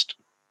fast,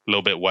 a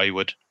little bit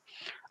wayward.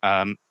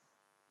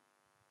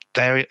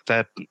 They're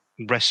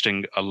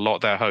resting a lot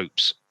of their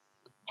hopes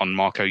on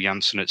Marco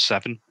Jansen at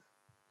 7.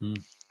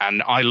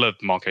 And I love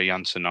Marco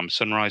Jansen. I'm a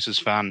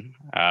Sunrisers fan.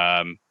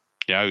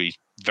 He's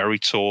very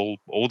tall.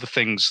 All the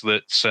things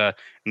that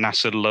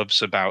Nasser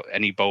loves about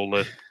any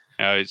bowler.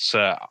 It's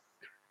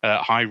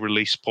high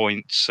release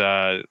points,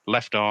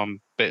 left arm,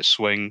 bit of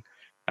swing.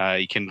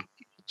 He can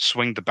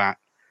swing the bat.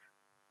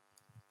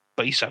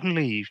 But he's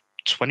only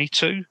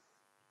 22.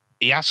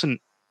 He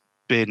hasn't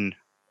been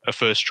a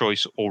first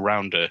choice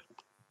all-rounder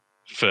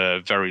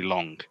for very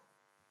long.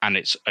 And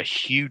it's a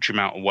huge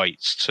amount of weight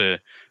to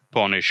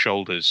put on his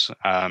shoulders,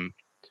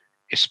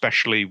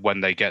 especially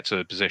when they get to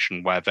a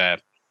position where they're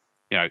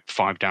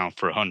 5 down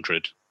for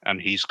 100 and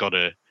he's got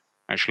to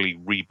actually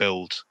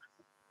rebuild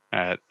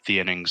the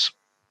innings.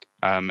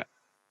 And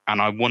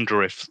I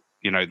wonder if,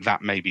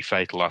 that may be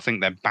fatal. I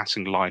think their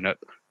batting lineup,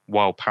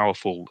 while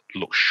powerful,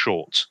 looks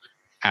short.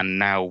 And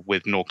now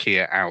with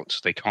Nortje out,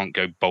 they can't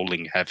go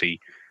bowling heavy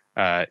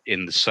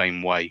in the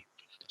same way.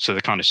 So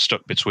they're kind of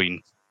stuck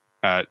between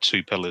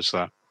 2 pillars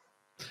there.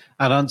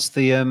 And on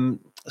the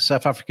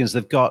South Africans,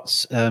 they've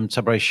got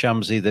Tabraiz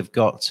Shamsi, they've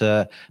got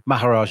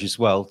Maharaj as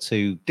well,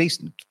 2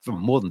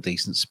 more than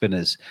decent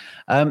spinners.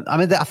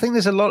 I think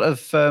there's a lot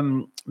of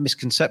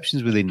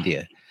misconceptions with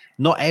India.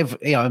 Not every,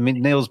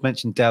 Neil's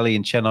mentioned Delhi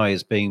and Chennai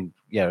as being,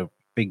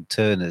 big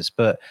turners,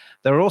 but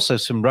there are also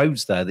some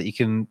roads there that you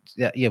can,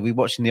 we're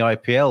watching the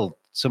IPL,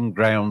 some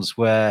grounds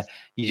where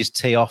you just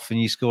tee off and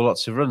you score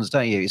lots of runs,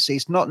 don't you?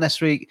 It's not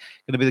necessarily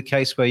going to be the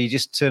case where you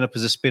just turn up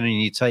as a spinner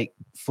and you take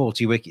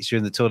 40 wickets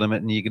during the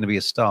tournament and you're going to be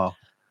a star.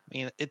 I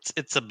mean,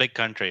 it's a big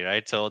country,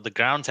 right? So the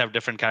grounds have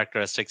different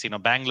characteristics.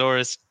 Bangalore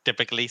is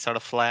typically sort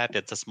of flat.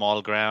 It's a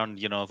small ground.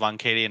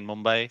 Wankhede in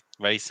Mumbai,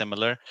 very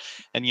similar.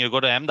 And you go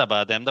to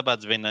Ahmedabad.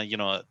 Ahmedabad's been,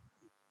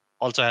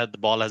 also had the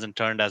ball hasn't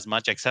turned as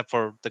much, except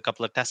for the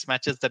couple of test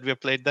matches that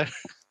we've played there.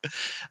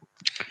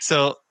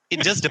 So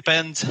it just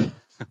depends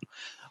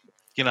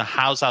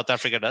how South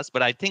Africa does.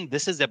 But I think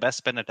this is their best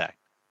spin attack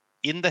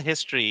in the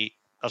history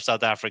of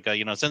South Africa.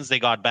 Since they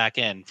got back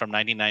in from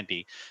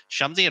 1990,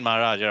 Shamsi and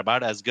Maharaj are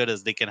about as good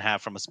as they can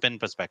have from a spin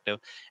perspective.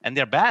 And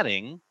their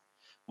batting,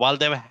 while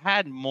they've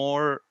had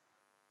more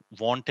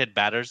wanted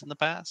batters in the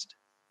past,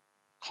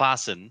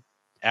 Klaasen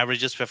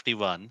averages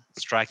 51,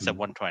 strikes at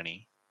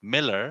 120.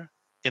 Miller,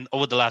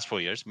 over the last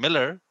 4 years,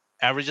 Miller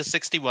averages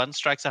 61,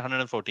 strikes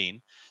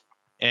 114.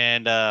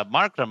 And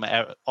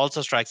Markram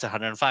also strikes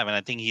 105. And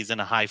I think he's in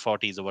a high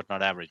 40s or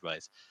whatnot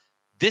average-wise.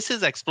 This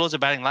is explosive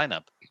batting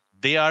lineup.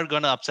 They are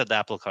going to upset the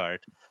apple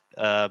cart.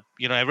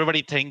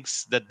 Everybody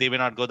thinks that they may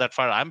not go that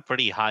far. I'm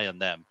pretty high on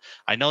them.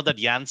 I know that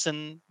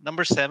Janssen,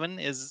 number 7,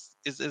 is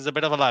a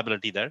bit of a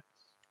liability there.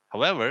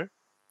 However,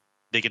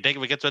 they can take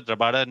wickets with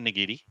Rabada and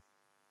Nagiri,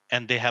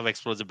 and they have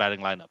explosive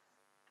batting lineup.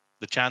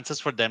 The chances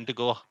for them to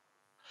go,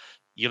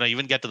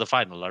 even get to the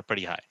final are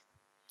pretty high.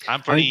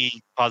 I'm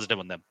pretty positive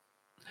on them.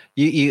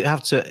 You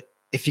have to,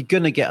 if you're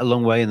going to get a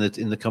long way in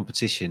the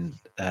competition,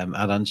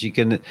 Anand, you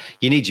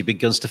need your big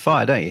guns to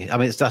fire, don't you? I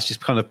mean, that's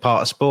just kind of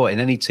part of sport in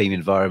any team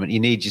environment. You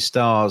need your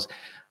stars.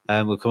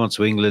 We'll come on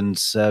to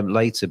England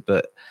later,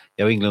 but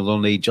England will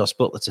need Joss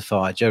Buttler to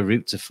fire, Joe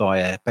Root to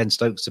fire, Ben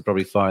Stokes to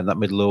probably fire in that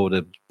middle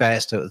order,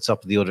 Bairstow at the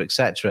top of the order,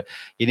 etc.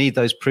 You need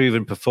those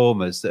proven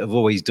performers that have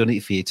always done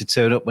it for you to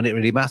turn up when it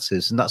really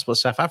matters, and that's what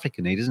South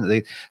Africa need, isn't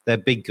it? They're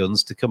big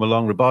guns to come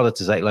along, Rabada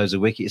to take loads of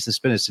wickets, the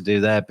spinners to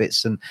do their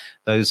bits, and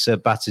those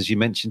batters you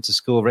mentioned to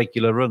score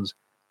regular runs.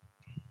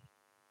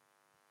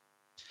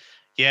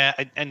 Yeah,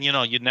 and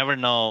you never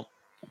know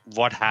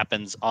what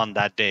happens on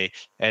that day,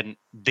 and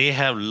they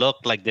have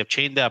looked like they've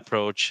changed their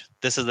approach.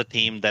 This is a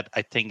team that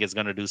I think is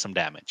going to do some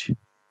damage.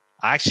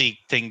 I actually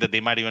think that they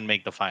might even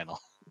make the final.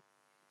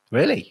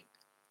 Really?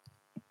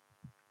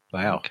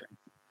 Wow. Okay.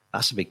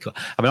 That's a big call.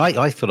 I mean,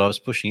 I thought I was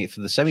pushing it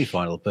for the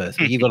semi-final berth,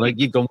 but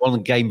you've gone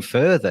one game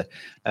further.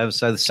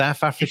 So the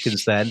South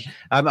Africans then,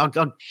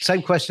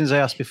 same question as I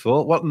asked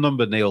before. What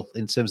number, Neil,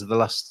 in terms of the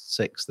last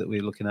 6 that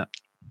we're looking at?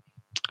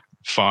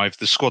 5.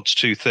 The squad's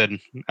too thin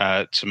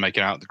to make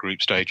it out of the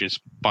group stages.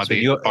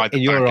 In your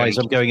eyes,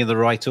 I'm going in the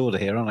right order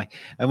here, aren't I?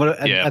 And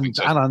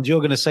Anand, you're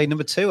going to say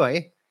number 2, are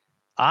you?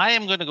 I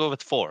am going to go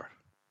with 4,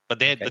 but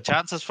the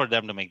chances for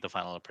them to make the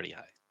final are pretty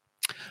high.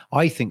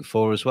 I think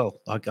 4 as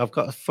well. I've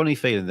got a funny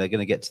feeling they're going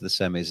to get to the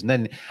semis, and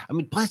then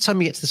by the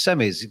time you get to the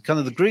semis, kind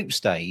of the group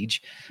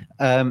stage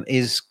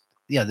is.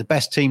 Yeah, the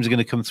best teams are going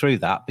to come through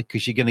that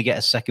because you're going to get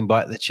a second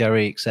bite of the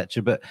cherry,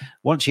 etc. But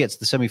once you get to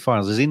the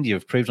semi-finals, as India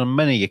have proved on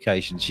many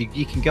occasions, you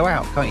can go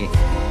out, can't you?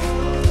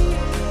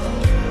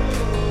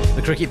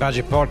 The Cricket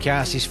Badger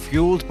podcast is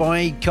fueled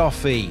by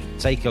coffee.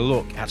 Take a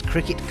look at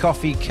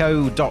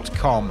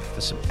cricketcoffeeco.com for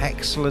some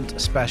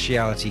excellent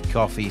specialty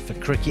coffee for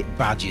cricket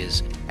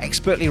badgers.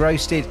 Expertly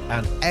roasted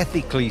and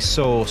ethically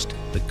sourced,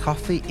 the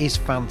coffee is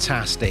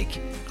fantastic.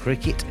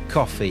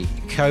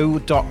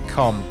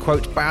 cricketcoffeeco.com.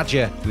 Quote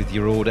Badger with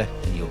your order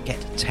and you'll get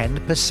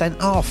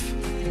 10% off.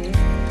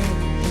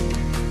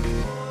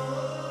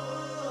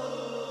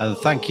 And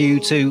thank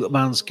you to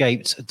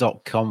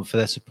manscaped.com for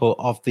their support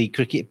of the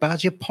Cricket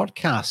Badger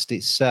podcast.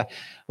 It's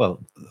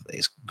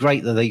it's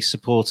great that they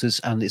support us,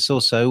 and it's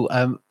also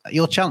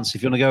your chance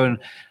if you want to go and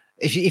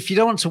if you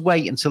don't want to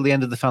wait until the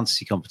end of the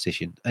fantasy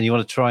competition and you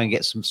want to try and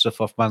get some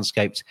stuff off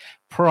Manscaped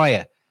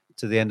prior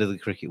to the end of the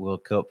Cricket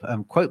World Cup,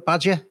 quote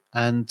Badger,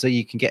 and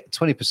you can get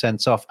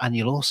 20% off, and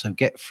you'll also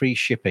get free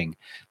shipping.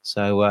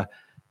 So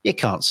you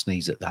can't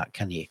sneeze at that,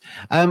 can you?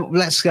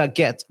 Let's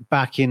get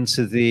back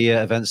into the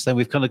events then.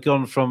 We've kind of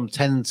gone from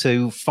 10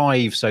 to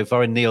 5 so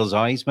far in Neil's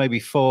eyes,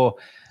 maybe 4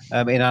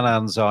 in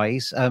Anand's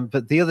eyes.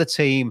 But the other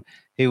team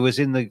who was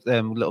in the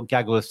little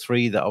gaggle of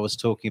 3 that I was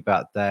talking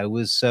about there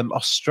was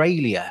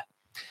Australia,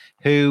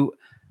 who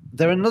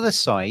they're another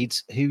side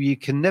who you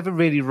can never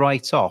really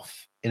write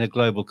off in a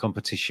global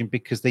competition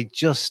because they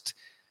just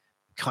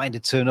kind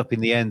of turn up in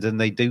the end and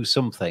they do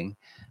something.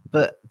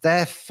 But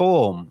their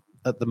form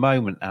at the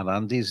moment,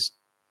 Anand, is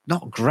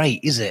not great,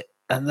 is it?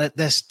 And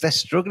they're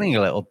struggling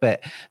a little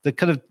bit. The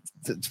kind of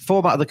the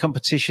format of the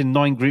competition,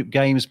 9 group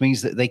games,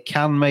 means that they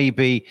can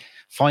maybe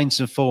find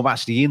some form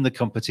actually in the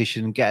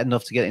competition and get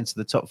enough to get into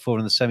the top 4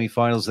 in the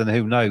semi-finals, then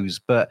who knows?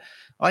 But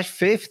I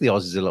fear for the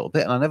Aussies a little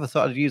bit, and I never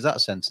thought I'd use that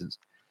sentence.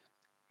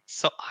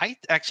 So I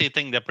actually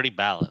think they're pretty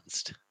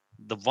balanced.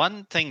 The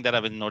one thing that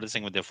I've been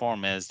noticing with their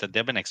form is that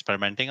they've been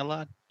experimenting a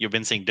lot. You've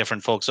been seeing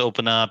different folks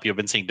open up. You've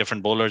been seeing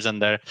different bowlers in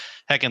there.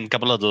 Heck, in a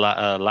couple of the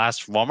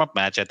last warm-up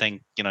match, I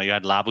think, you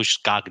had Labuschagne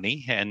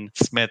Kagni and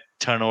Smith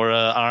turn over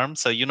arm.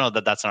 So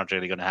that's not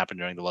really going to happen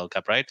during the World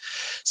Cup, right?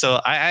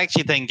 So I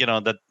actually think,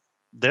 that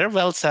they're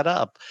well set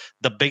up.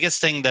 The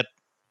biggest thing that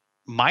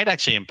might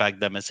actually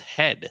impact them is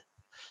Head.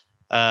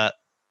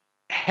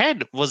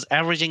 Head was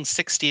averaging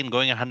 60 and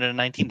going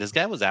 119. This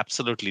guy was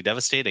absolutely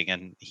devastating,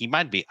 and he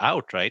might be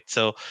out, right?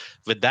 So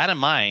with that in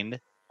mind,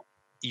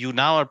 you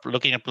now are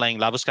looking at playing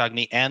Labuschagne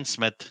Kagni and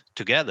Smith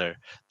together.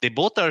 They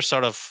both are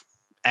sort of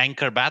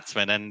anchor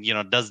batsmen, and,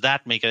 does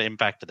that make an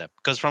impact to them?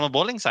 Because from a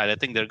bowling side, I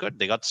think they're good.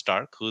 They got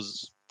Stark,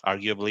 who's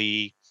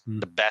arguably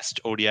the best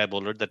ODI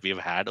bowler that we've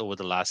had over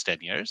the last 10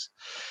 years.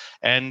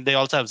 And they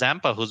also have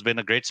Zampa, who's been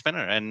a great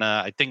spinner. And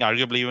I think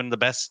arguably even the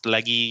best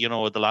leggy,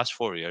 over the last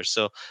 4 years.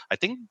 So I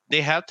think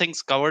they have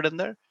things covered in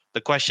there.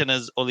 The question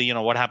is only,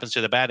 what happens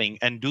to the batting?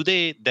 And do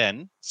they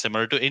then,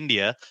 similar to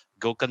India,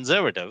 go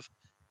conservative,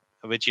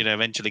 which,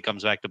 eventually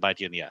comes back to bite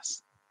you in the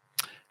ass?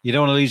 You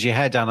don't want to lose your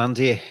head, Anand,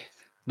 do you?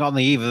 Not on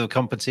the eve of the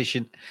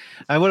competition.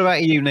 And what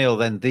about you, Neil,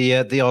 then? The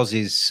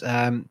Aussies.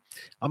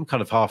 I'm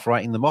kind of half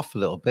writing them off a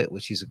little bit,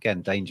 which is,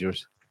 again,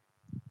 dangerous.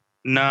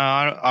 No,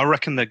 I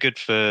reckon they're good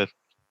for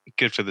the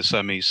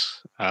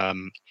semis.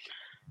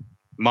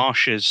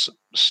 Marsh has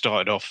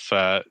started off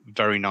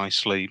very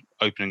nicely,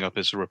 opening up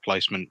as a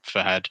replacement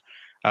for Head.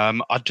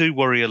 I do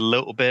worry a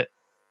little bit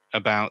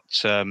about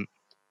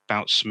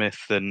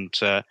Smith and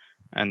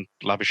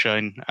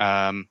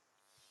Labuschagne.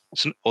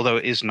 Although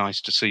it is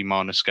nice to see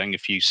Marnus getting a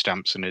few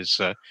stamps in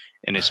his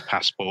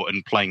passport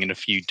and playing in a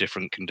few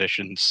different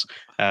conditions.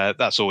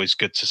 That's always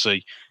good to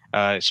see,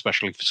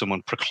 especially for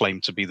someone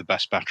proclaimed to be the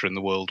best batter in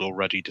the world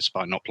already,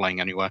 despite not playing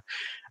anywhere.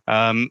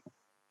 The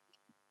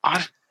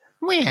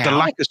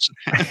lack of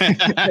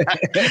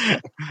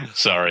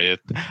sorry,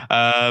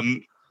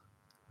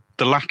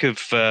 the lack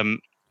of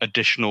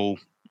additional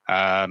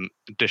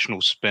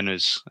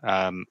spinners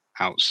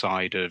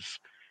outside of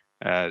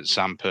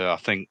Zampa, I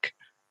think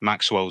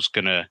Maxwell's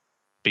going to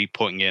be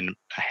putting in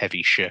a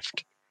heavy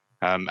shift,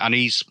 and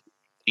he's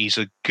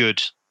a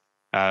good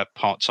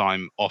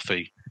part-time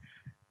offie,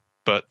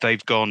 but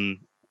they've gone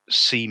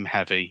seam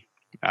heavy.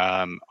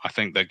 I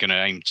think they're going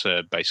to aim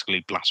to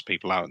basically blast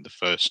people out in the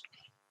first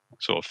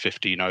sort of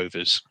 15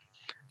 overs.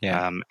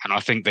 Yeah. And I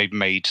think they've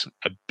made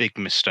a big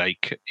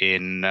mistake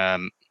in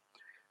not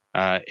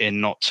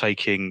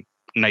taking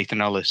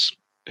Nathan Ellis,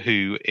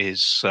 who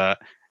is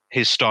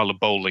his style of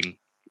bowling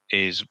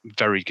is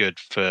very good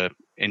for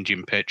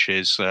Indian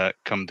pitches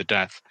come the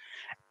death,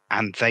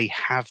 and they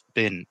have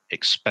been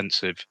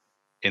expensive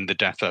in the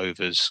death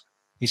overs.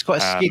 He's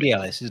quite a skiddy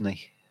Ellis, isn't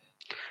he?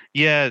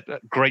 Yeah,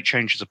 great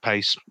changes of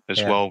pace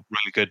as well.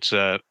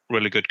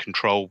 Really good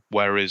control.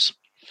 Whereas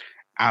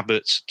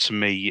Abbott, to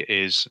me,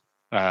 is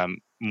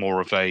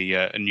more of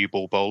a new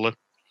ball bowler.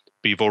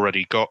 But you've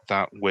already got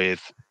that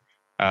with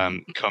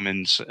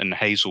Cummins and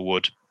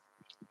Hazelwood.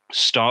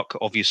 Stark,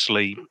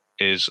 obviously,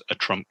 is a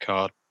trump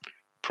card.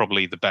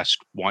 Probably the best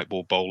white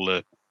ball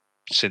bowler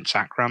since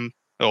Akram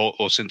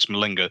or since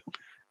Malinga,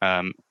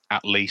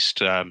 at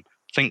least. I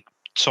think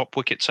top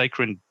wicket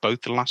taker in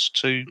both the last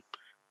two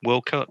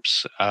World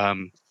Cups.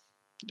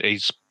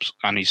 He's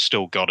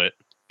still got it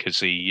because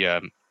he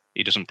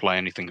doesn't play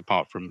anything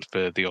apart from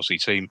for the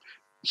Aussie team,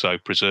 so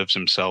preserves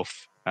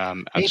himself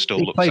and he still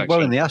looks played excellent.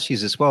 well in the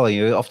Ashes as well.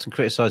 You're often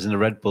criticising the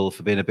Red Bull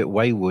for being a bit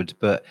wayward,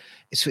 but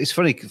it's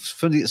funny.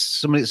 It's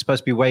somebody that's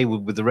supposed to be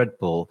wayward with the Red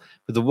Bull,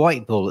 with the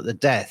white ball at the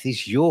death.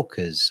 His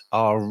Yorkers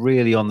are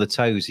really on the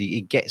toes.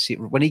 He gets it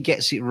when he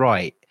gets it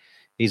right.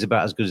 He's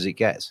about as good as it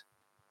gets.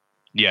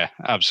 Yeah,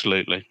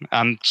 absolutely.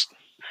 And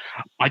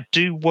I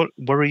do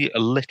worry a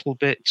little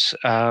bit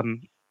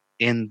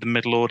in the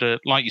middle order.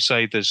 Like you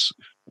say, there's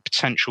a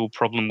potential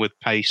problem with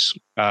pace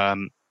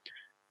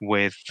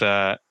with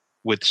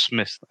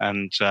Smith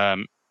and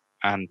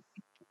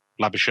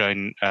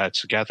Labuschagne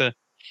together.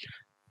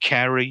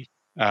 Carey,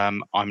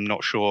 I'm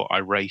not sure I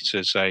rate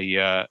as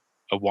a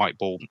white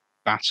ball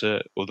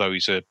batter, although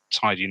he's a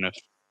tidy enough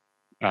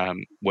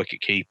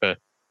wicket keeper.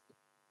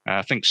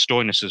 I think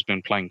Stoinis has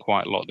been playing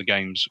quite a lot of the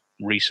games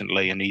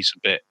recently, and he's a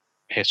bit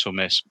hit or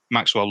miss.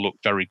 Maxwell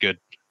looked very good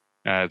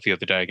the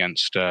other day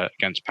against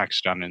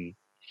Pakistan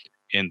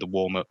in the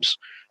warm-ups.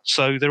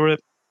 So there are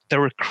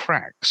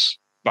cracks,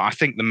 but I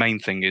think the main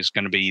thing is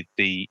going to be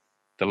the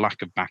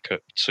lack of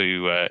backup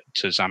to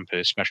Zampa,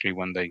 especially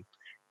when they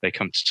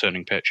come to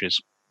turning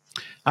pitches.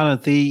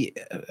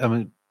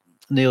 And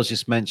Neil's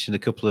just mentioned a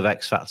couple of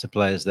X Factor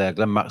players there.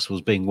 Glenn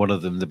Maxwell's being one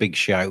of them. The Big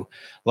Show,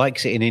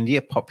 likes it in India,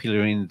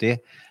 popular in India.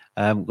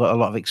 Got a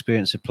lot of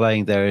experience of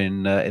playing there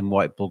in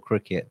white ball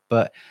cricket,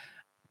 but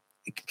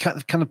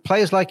kind of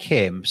players like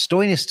him,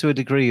 Stoinis to a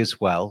degree as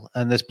well,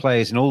 and there's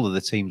players in all of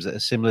the teams that are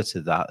similar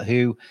to that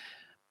who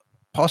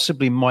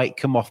possibly might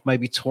come off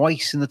maybe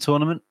twice in the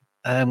tournament.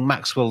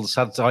 Maxwell's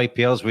had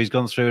IPLs where he's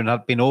gone through and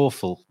had been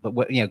awful, but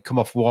come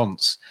off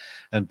once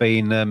and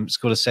been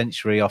scored a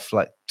century off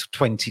like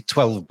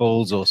 12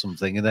 balls or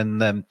something,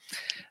 and then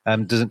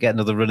doesn't get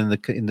another run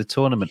in the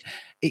tournament.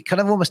 It kind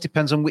of almost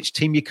depends on which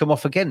team you come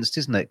off against,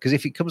 isn't it? Because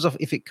if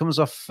it comes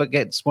off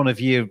against one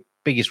of your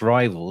biggest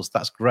rivals,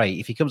 that's great.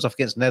 If he comes off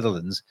against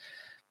Netherlands,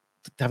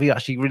 have you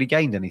actually really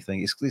gained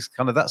anything? It's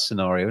kind of that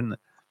scenario, isn't it?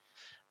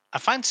 I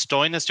find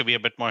Stoinis to be a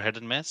bit more hit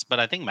and miss, but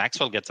I think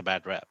Maxwell gets a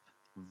bad rep.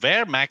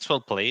 Where Maxwell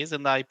plays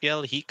in the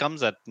IPL, he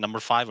comes at number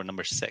 5 or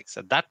number 6.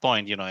 At that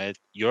point,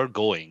 you're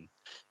going.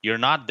 You're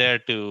not there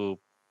to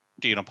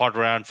pot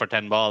around for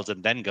 10 balls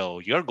and then go.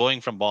 You're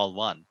going from ball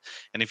 1.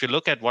 And if you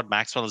look at what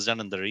Maxwell has done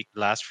in the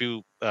last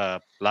few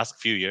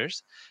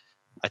years,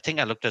 I think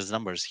I looked at his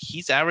numbers.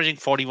 He's averaging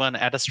 41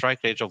 at a strike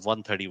rate of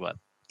 131.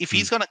 If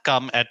he's going to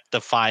come at the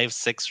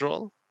 5-6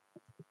 role,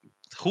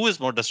 who is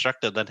more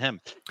destructive than him?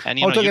 And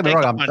Don't get me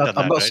wrong. I'm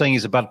not right? saying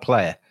he's a bad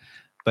player,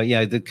 but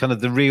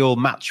the real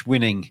match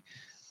winning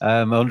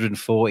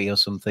 140 or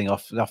something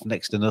off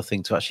next to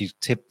nothing to actually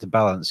tip the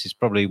balance is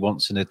probably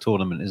once in a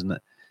tournament, isn't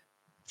it?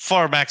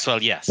 For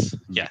Maxwell, yes.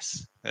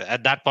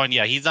 At that point,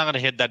 he's not going to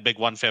hit that big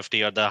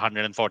 150 or the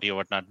 140 or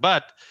whatnot.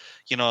 But,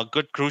 a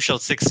good crucial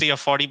 60 of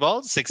 40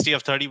 balls, 60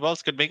 of 30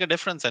 balls could make a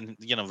difference. And,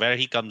 where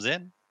he comes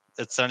in,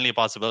 it's certainly a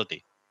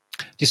possibility.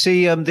 Do you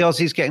see the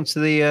Aussies getting to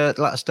the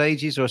latter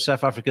stages, or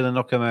South Africa to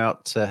knock them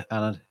out,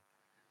 Anand?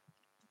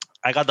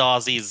 I got the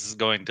Aussies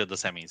going to the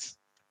semis.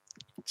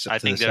 I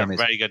think they're a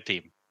very good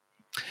team.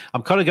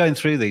 I'm kind of going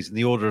through these in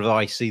the order of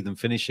I see them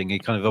finishing. You're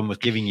kind of almost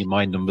giving you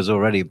my numbers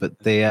already, but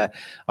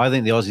I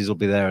think the Aussies will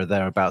be there or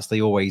thereabouts. They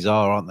always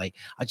are, aren't they?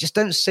 I just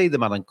don't see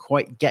them, Alan,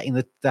 quite getting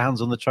the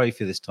hands on the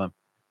trophy this time.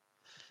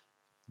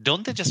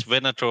 Don't they just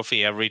win a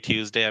trophy every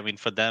Tuesday? I mean,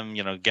 for them,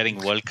 getting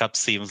World Cup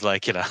seems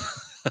like,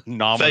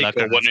 normal. They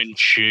got one in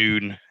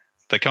June.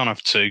 They can't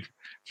have two.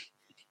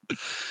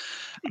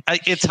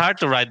 It's hard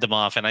to write them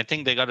off, and I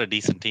think they got a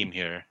decent team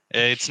here.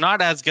 It's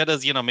not as good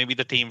as maybe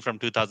the team from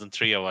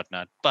 2003 or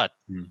whatnot, but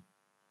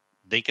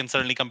they can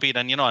certainly compete.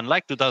 And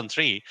unlike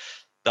 2003,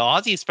 the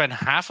Aussies spent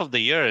half of the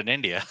year in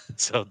India,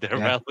 so they're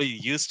well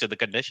used to the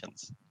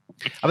conditions.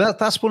 I mean,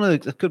 that's one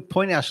of the good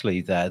point, Ashley.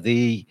 There,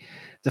 the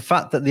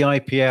fact that the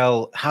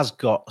IPL has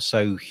got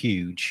so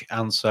huge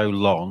and so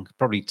long,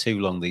 probably too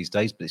long these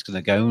days, but it's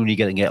going to only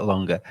get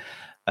longer.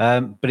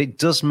 But it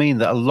does mean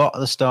that a lot of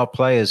the star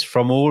players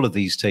from all of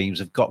these teams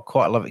have got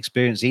quite a lot of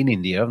experience in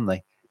India, haven't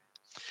they?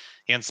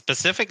 And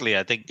specifically,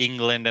 I think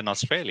England and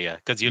Australia,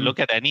 because you look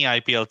at any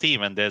IPL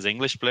team and there's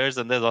English players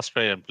and there's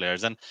Australian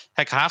players. And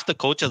heck, half the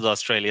coaches are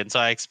Australian.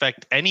 So I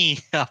expect any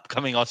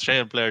upcoming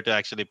Australian player to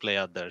actually play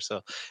out there.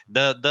 So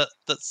the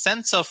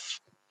sense of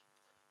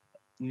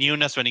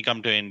newness when you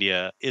come to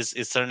India is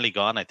certainly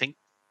gone. I think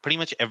pretty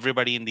much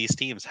everybody in these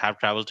teams have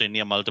traveled to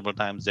India multiple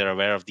times. They're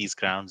aware of these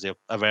grounds. They're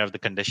aware of the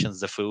conditions,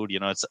 the food.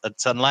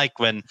 It's unlike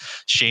when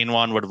Shane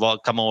Warne would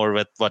come over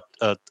with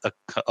a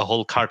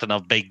whole carton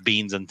of baked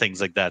beans and things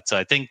like that. So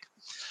I think,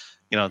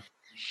 the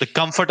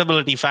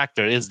comfortability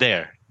factor is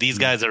there. These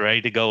guys are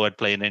ready to go and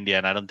play in India,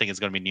 and I don't think it's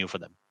going to be new for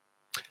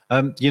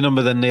them. Your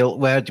number then, Neil,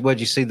 where do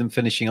you see them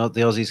finishing out,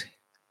 the Aussies?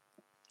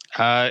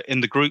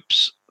 In the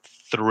groups,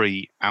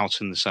 3 out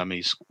in the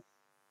semis.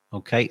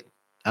 Okay.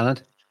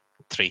 Anand?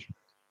 3.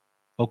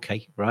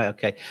 Okay, right,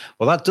 okay.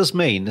 Well, that does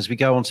mean as we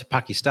go on to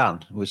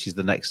Pakistan, which is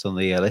the next on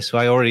the list, so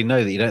I already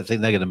know that you don't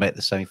think they're going to make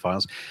the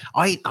semi-finals.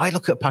 I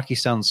look at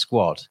Pakistan's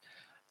squad,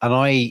 and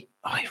I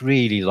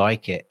really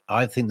like it.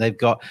 I think they've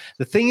got...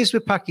 The thing is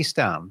with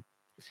Pakistan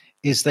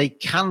is they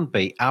can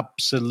be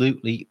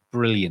absolutely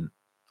brilliant.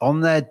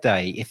 On their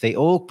day, if they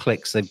all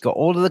clicks, they've got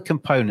all of the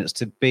components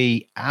to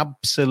be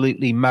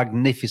absolutely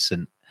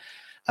magnificent.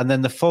 And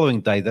then the following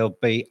day, they'll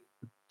be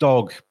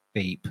dog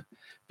beep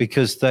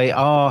because they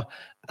are...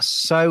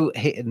 so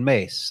hit and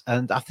miss,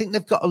 and I think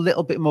they've got a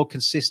little bit more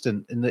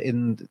consistent in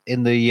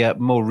the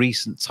more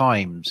recent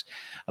times,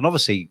 and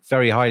obviously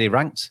very highly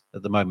ranked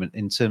at the moment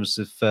in terms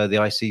of the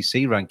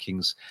ICC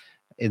rankings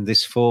in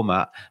this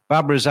format.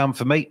 Babar Azam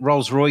for me,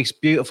 Rolls Royce,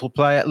 beautiful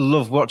player,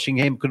 love watching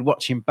him, could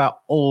watch him bat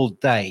all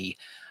day.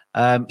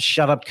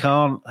 Shadab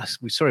Khan,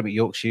 we saw him at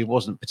Yorkshire. He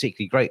wasn't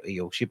particularly great at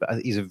Yorkshire, but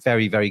he's a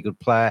very, very good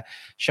player.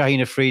 Shaheen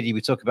Afridi, we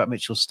talk about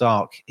Mitchell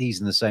Stark. He's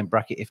in the same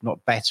bracket, if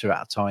not better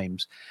at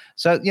times.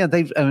 So,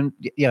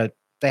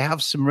 they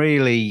have some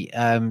really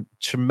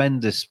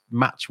tremendous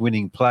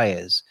match-winning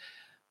players.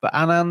 But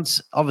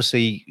Anand,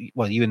 obviously,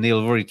 well, you and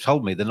Neil have already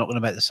told me they're not going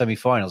to make the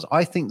semi-finals.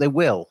 I think they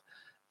will.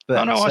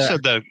 But,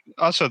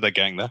 I said they're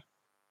getting there.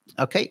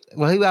 Okay.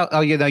 Well, who else?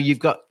 Oh, you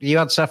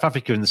had South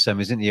Africa in the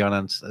semis, didn't you,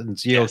 Anand?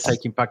 And you're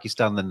taking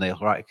Pakistan then, Neil.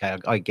 Right. Okay.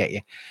 I get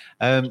you.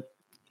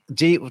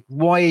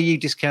 Why are you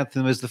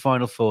discounting them as the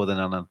final four then,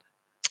 Anand?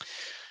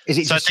 Is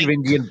it just your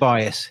Indian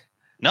bias?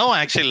 No,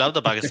 I actually love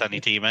the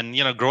Pakistani team. And,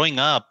 growing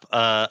up,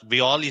 we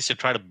all used to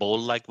try to bowl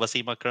like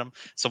Wasim Akram.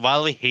 So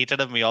while we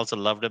hated him, we also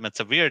loved him. It's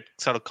a weird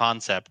sort of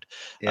concept.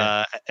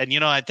 Yeah.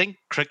 I think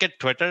cricket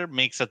Twitter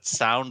makes it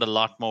sound a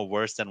lot more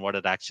worse than what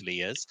it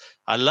actually is.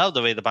 I love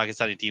the way the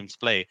Pakistani teams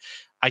play.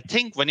 I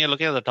think when you're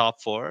looking at the top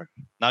 4,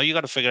 now you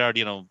got to figure out,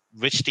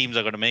 which teams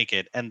are going to make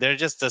it. And there are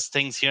just those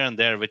things here and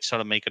there which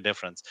sort of make a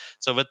difference.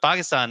 So with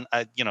Pakistan,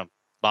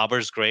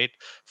 Babar's great.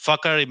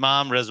 Fakhar,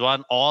 Imam,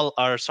 Rizwan, all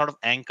are sort of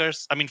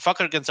anchors. I mean,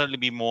 Fakhar can certainly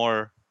be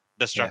more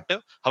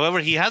destructive. Yeah. However,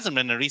 he hasn't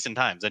been in recent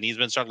times, and he's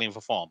been struggling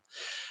for form.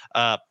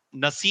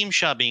 Naseem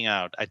Shah being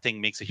out, I think,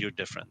 makes a huge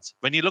difference.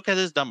 When you look at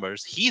his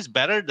numbers, he's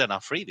better than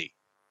Afridi.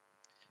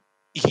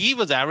 He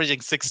was averaging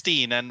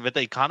 16 and with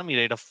an economy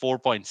rate of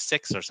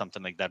 4.6 or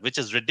something like that, which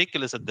is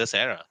ridiculous at this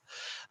era.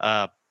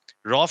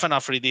 Rauf and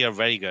Afridi are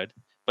very good.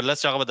 But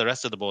let's talk about the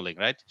rest of the bowling,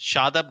 right?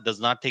 Shadab does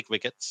not take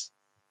wickets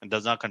and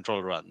does not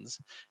control runs.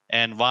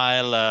 And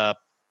while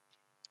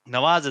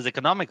Nawaz is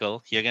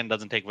economical, he again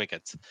doesn't take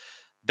wickets.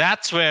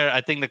 That's where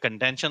I think the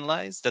contention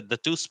lies, that the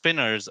two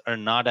spinners are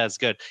not as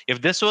good.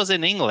 If this was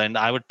in England,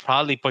 I would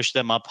probably push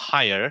them up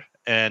higher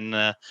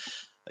and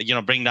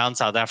bring down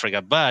South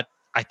Africa. But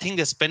I think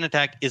the spin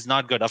attack is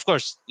not good. Of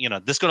course,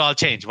 this could all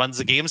change once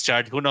the game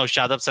starts. Who knows?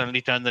 Shadab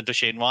suddenly turns into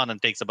Shane Warne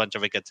and takes a bunch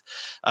of wickets.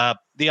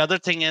 The other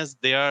thing is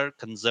they are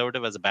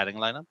conservative as a batting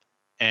lineup,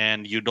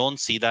 and you don't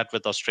see that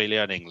with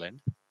Australia and England.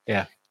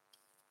 Yeah.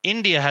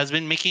 India has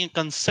been making a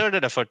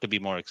concerted effort to be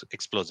more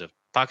explosive.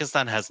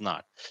 Pakistan has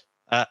not.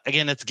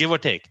 Again, it's give or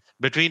take.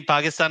 Between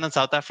Pakistan and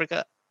South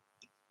Africa,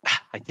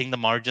 I think the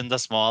margins are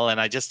small, and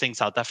I just think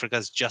South Africa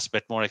is just a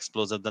bit more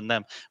explosive than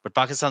them. But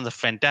Pakistan's a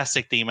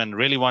fantastic team, and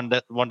really want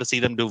to see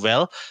them do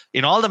well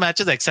in all the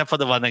matches except for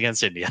the one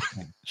against India.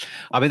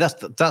 I mean,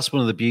 that's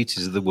one of the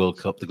beauties of the World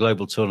Cup, the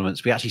global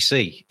tournaments. We actually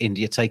see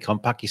India take on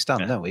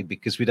Pakistan, don't we?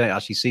 Because we don't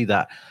actually see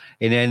that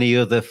in any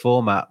other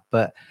format.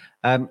 But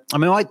I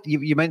mean,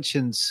 you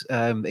mentioned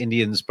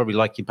Indians probably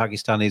liking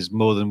Pakistanis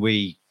more than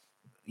we,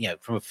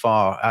 from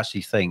afar,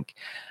 actually think.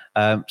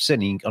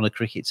 Certainly on a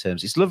cricket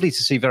terms, it's lovely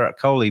to see Virat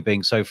Kohli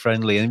being so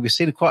friendly, and we've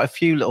seen quite a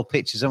few little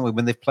pictures, haven't we,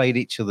 when they've played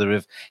each other,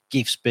 of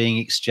gifts being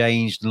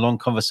exchanged and long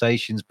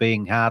conversations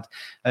being had,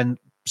 and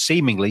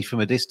seemingly from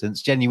a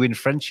distance, genuine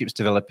friendships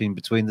developing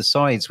between the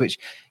sides, which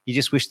you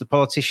just wish the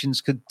politicians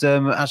could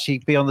actually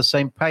be on the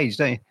same page,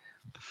 don't you?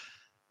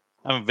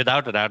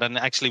 Without a doubt, and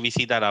actually we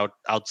see that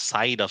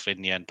outside of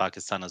India and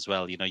Pakistan as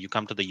well. You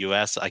come to the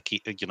US. I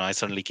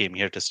certainly came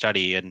here to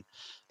study, and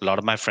a lot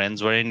of my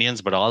friends were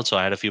Indians, but also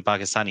I had a few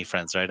Pakistani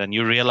friends, right? And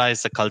you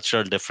realize the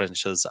cultural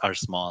differences are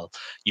small.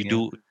 At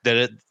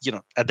the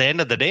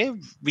end of the day,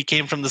 we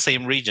came from the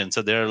same region,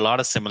 so there are a lot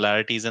of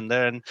similarities in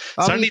there, and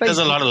certainly there's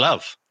a lot of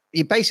love.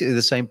 You're basically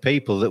the same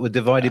people that were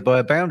divided by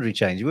a boundary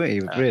change, weren't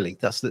you? Really,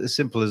 that's as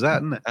simple as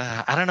that, isn't it?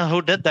 I don't know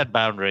who did that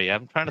boundary.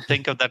 I'm trying to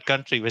think of that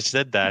country which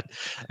did that.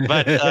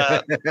 But,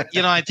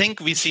 I think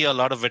we see a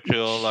lot of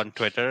vitriol on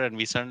Twitter, and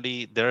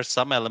there are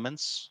some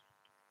elements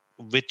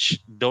which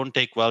don't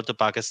take well to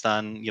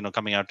Pakistan,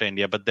 coming out to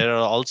India. But there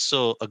are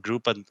also a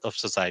group of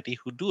society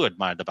who do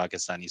admire the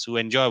Pakistanis, who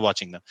enjoy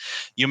watching them.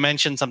 You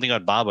mentioned something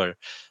about Babar.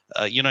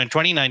 In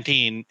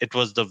 2019, it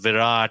was the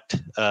Virat,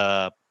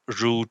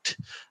 Root,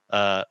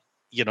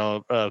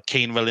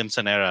 Kane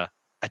Williamson era.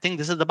 I think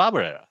this is the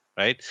Babar era,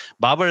 right?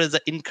 Babar is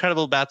an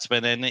incredible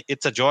batsman, and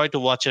it's a joy to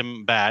watch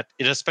him bat,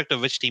 irrespective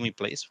of which team he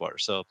plays for.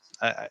 So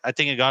I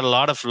think he got a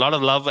lot of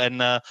love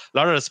and a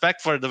lot of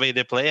respect for the way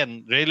they play,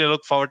 and really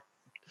look forward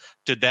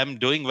to them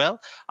doing well.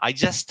 I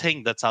just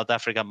think that South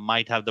Africa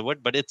might have the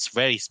wood, but it's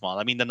very small.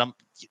 I mean,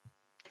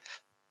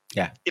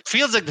 it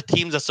feels like the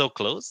teams are so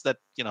close that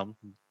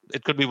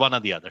it could be one or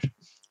the other.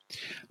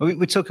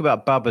 We talk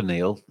about Babar,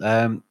 Neil.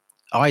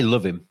 I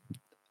love him.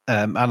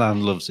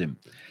 Anand loves him.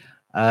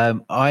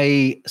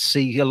 I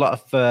see a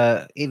lot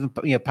of even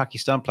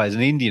Pakistan players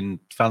and Indian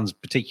fans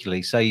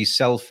particularly say he's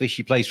selfish.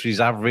 He plays for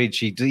his average.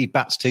 He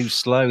bats too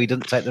slow. He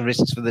doesn't take the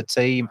risks for the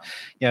team.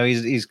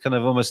 He's kind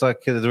of almost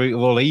like the root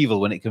of all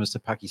evil when it comes to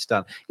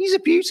Pakistan. He's a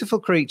beautiful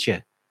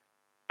creature.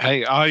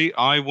 Hey,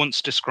 I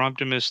once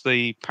described him as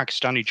the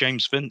Pakistani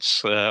James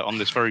Vince on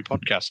this very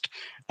podcast,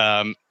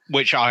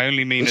 which I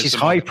only mean which as is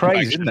high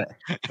praise, isn't it?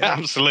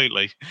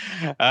 Absolutely.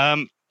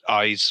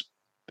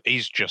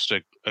 He's just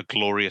a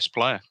glorious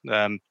player.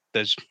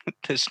 There's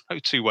no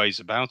two ways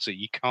about it.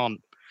 You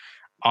can't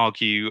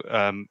argue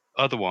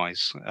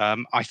otherwise.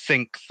 I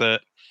think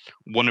that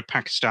one of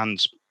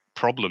Pakistan's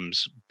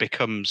problems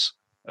becomes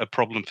a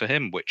problem for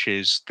him, which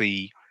is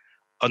the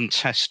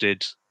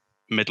untested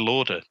middle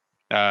order.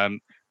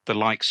 The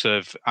likes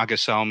of Aga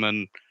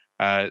Salman,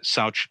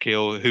 Saud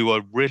Shakil, who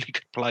are really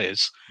good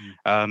players.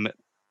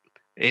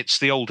 It's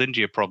the old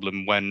India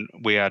problem when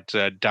we had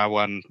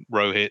Dhawan,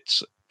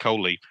 Rohit,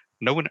 Kohli.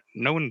 No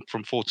one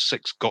from 4 to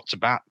 6 got to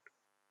bat,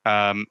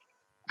 and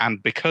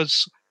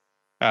because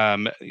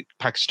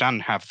Pakistan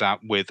have that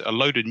with a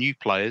load of new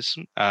players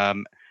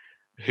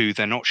who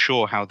they're not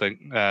sure how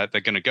they're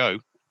going to go,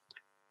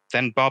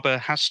 then Babar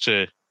has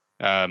to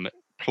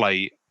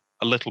play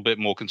a little bit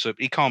more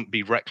conservative. He can't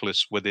be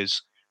reckless with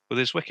his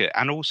wicket,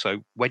 and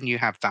also when you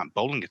have that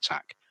bowling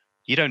attack,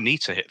 you don't need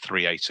to hit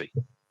 380.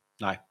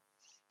 No,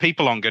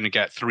 people aren't going to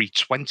get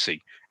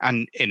 320,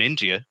 and in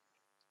India.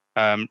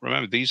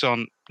 Remember, these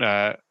aren't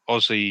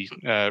Aussie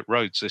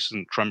roads. This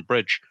isn't Trent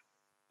Bridge.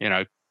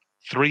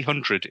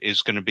 300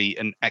 is going to be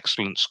an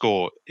excellent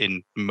score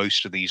in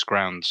most of these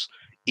grounds.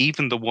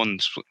 Even the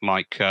ones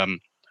like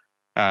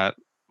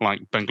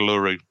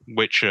Bengaluru,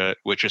 which are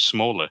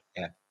smaller,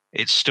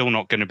 it's still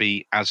not going to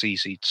be as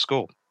easy to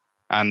score.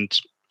 And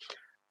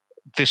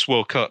this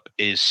World Cup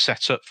is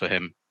set up for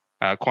him.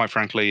 Quite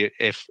frankly,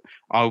 if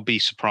I'll be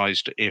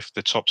surprised if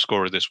the top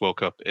scorer of this World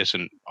Cup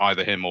isn't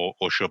either him or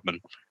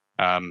Shubman.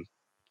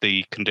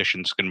 The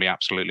conditions are going to be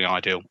absolutely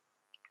ideal.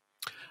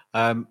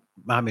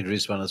 Mohamed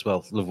Rizwan as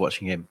well. Love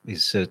watching him.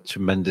 He's a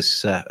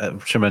tremendous player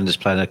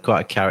and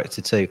quite a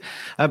character too.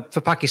 For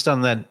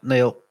Pakistan then,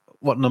 Neil,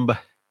 what number?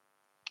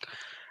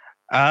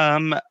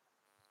 I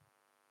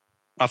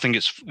think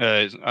it's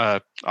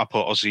I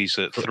put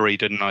Aussies at 3,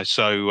 didn't I?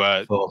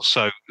 So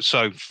 4.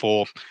 So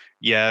 4.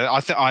 Yeah,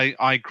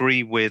 I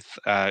agree with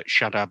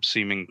Shadab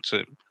seeming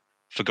to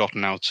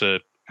forgotten how to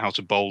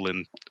bowl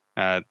in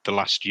the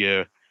last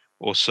year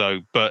or so,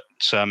 but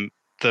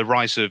the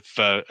rise of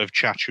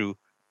Chachu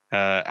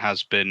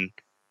has been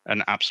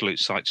an absolute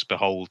sight to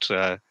behold.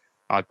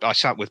 I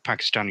sat with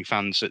Pakistani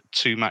fans at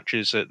 2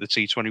 matches at the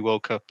T20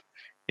 World Cup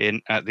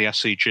at the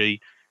SCG,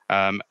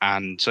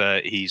 and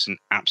he's an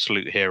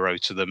absolute hero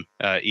to them,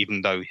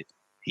 even though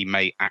he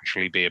may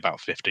actually be about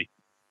 50.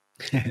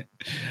 And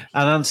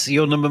Nancy,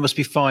 your number must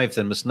be 5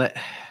 then, mustn't it?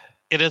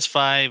 It is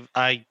 5.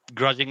 I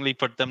grudgingly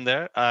put them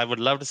there. I would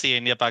love to see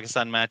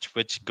India-Pakistan match,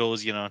 which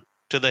goes,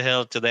 to the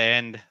hill, to the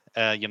end,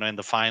 in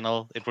the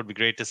final. It would be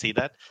great to see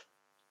that.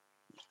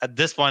 At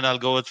this point, I'll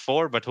go with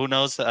 4, but who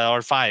knows,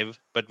 or 5,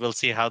 but we'll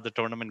see how the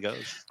tournament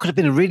goes. Could have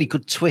been a really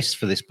good twist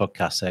for this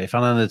podcast, though, if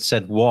Anand had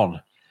said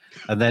 1.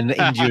 And then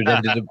India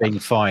ended up being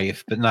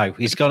 5. But no,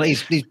 he's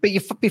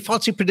you're far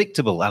too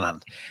predictable,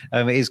 Anand.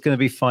 It's going to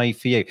be 5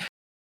 for you.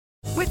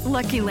 With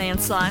Lucky Land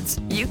Slots,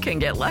 you can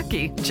get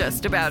lucky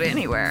just about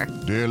anywhere.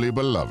 Dearly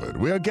beloved,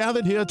 we are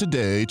gathered here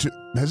today to...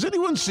 Has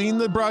anyone seen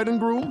the bride and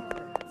groom?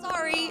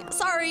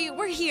 Sorry,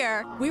 we're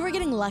here. We were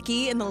getting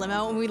lucky in the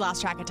limo and we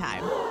lost track of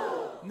time.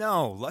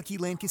 No, Lucky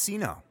Land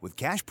Casino, with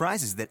cash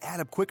prizes that add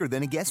up quicker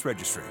than a guest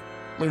registry.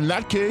 In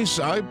that case,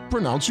 I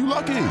pronounce you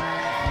lucky.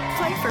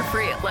 Play for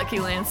free at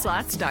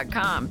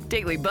LuckyLandSlots.com.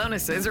 Daily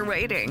bonuses are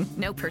waiting.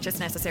 No purchase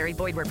necessary.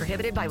 Void where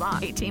prohibited by law.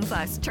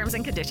 18+. Terms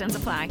and conditions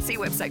apply. See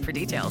website for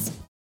details.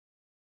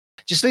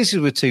 Just leaves us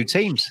with 2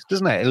 teams,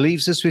 doesn't it? It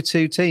leaves us with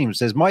 2 teams.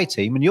 There's my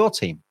team and your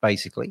team,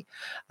 basically.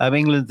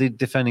 England, the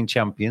defending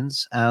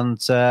champions,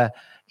 and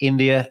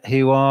India,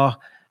 who are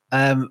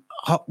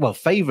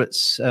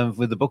favourites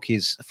with the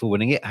bookies for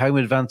winning it. Home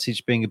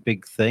advantage being a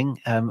big thing.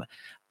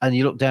 And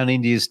you look down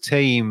India's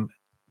team,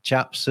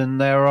 chaps,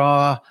 and there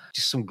are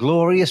just some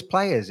glorious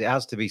players, it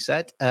has to be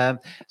said.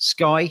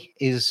 Sky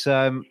is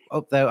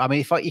up there. I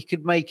mean, if you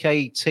could make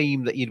a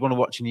team that you'd want to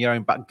watch in your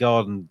own back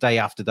garden day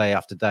after day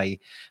after day,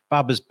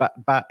 Baba's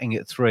batting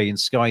at 3 and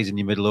Sky's in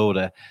your middle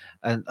order.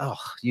 And,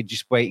 you're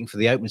just waiting for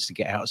the openers to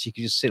get out so you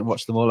could just sit and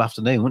watch them all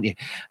afternoon, wouldn't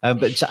you?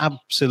 But it's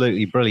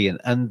absolutely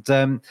brilliant. And,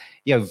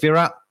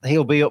 Virat,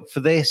 he'll be up for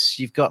this.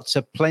 You've got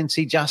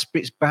plenty.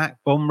 Jasprit's back.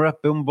 Bumrah,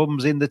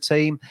 Bum's in the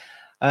team.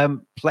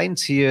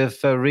 Plenty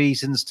of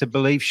reasons to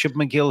believe.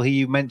 Shubman Gill, who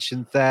you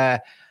mentioned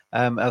there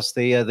as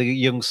the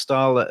young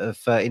starlet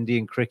of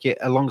Indian cricket,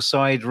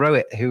 alongside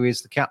Rohit, who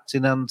is the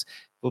captain and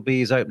will be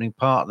his opening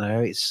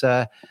partner. It's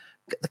going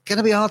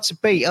to be hard to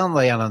beat, aren't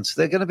they, Anand?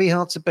 They're going to be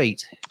hard to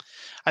beat.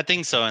 I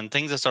think so, and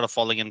things are sort of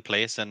falling in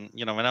place. And,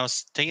 when I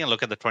was taking a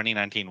look at the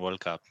 2019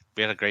 World Cup,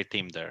 we had a great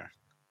team there.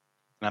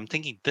 And I'm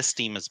thinking this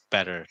team is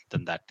better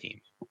than that team.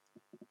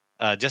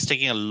 Just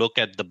taking a look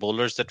at the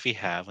bowlers that we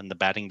have and the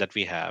batting that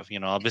we have,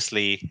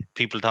 obviously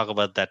people talk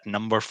about that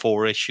number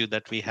 4 issue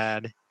that we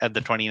had at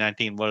the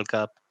 2019 World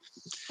Cup.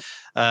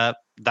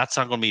 That's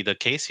not going to be the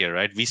case here,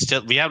 right?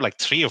 We have like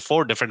 3 or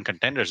 4 different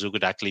contenders who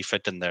could actually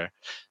fit in there.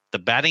 The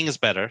batting is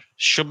better.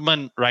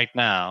 Shubman right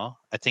now,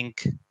 I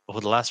think over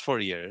the last 4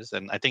 years,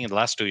 and I think in the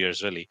last 2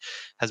 years really,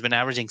 has been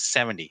averaging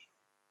 70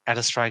 at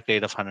a strike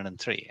rate of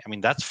 103. I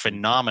mean, that's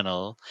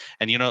phenomenal.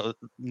 And,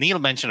 Neil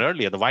mentioned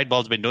earlier, the white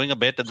ball's been doing a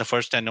bit in the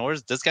first 10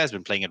 overs. This guy's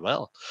been playing it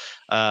well.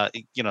 So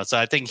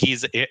I think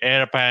he's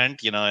heir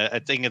apparent.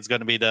 I think it's going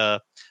to be the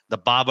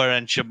Babar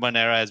and Shubman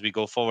era as we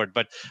go forward.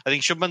 But I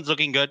think Shubman's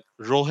looking good.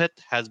 Rohit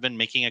has been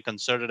making a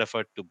concerted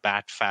effort to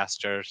bat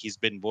faster. He's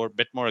been a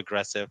bit more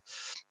aggressive.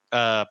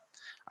 I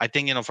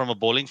think, from a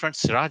bowling front,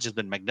 Siraj has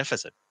been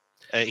magnificent.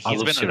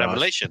 He's been a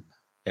revelation.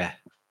 Yeah.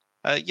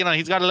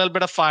 He's got a little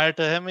bit of fire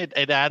to him.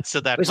 It adds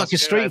to that. It's like a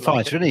street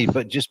fighter, isn't he?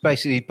 But just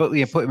basically put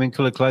him in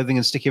coloured clothing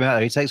and stick him out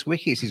there. He takes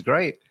wickets. He's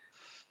great.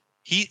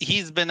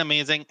 He's been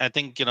amazing. I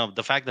think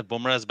the fact that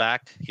Bumrah is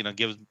back,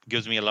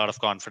 gives me a lot of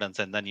confidence.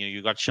 And then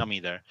you got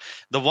Shami there.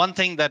 The one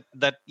thing that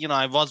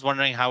I was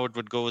wondering how it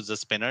would go with the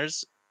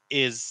spinners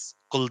is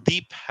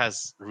Kuldeep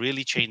has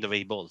really changed the way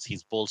he bowls. He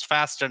bowls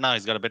faster now.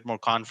 He's got a bit more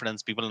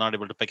confidence. People are not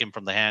able to pick him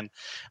from the hand.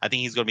 I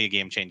think he's going to be a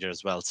game changer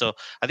as well. So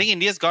I think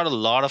India's got a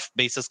lot of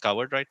bases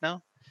covered right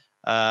now.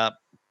 The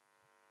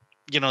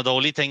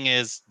only thing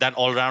is that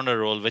all-rounder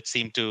role, which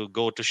seemed to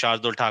go to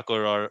Shardul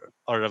Thakur or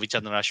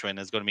Ravichandran Ashwin,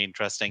 is going to be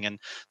interesting. And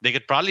they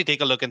could probably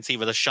take a look and see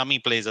whether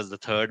Shami plays as the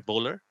third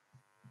bowler.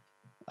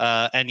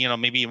 And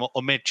maybe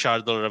omit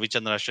Shardul or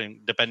Ravichandran Ashwin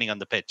depending on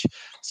the pitch.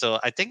 So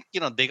I think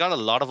they got a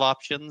lot of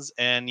options,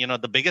 and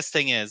the biggest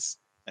thing is,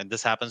 and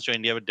this happens to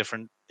India with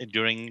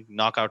during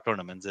knockout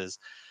tournaments, is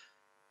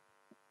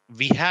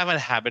we have a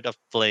habit of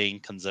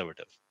playing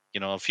conservative.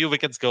 A few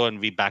wickets go and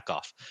we back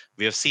off.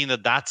 We have seen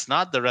that that's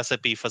not the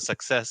recipe for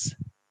success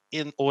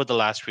over the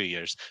last few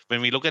years. When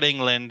we look at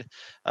England,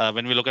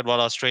 when we look at what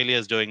Australia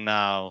is doing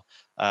now,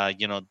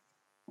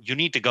 you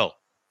need to go.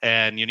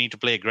 And you need to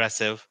play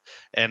aggressive.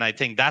 And I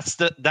think that's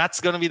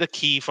going to be the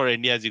key for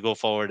India as you go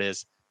forward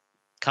is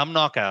come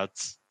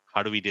knockouts.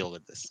 How do we deal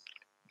with this?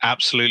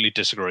 Absolutely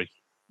disagree.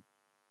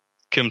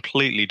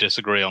 Completely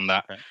disagree on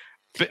that.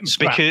 Okay.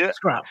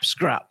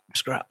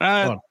 Scrap.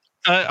 I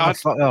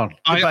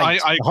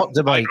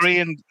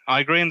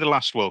agree in the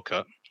last World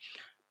Cup,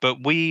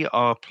 but we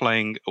are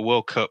playing a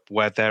World Cup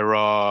where there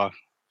are,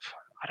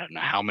 I don't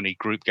know how many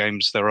group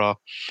games there are.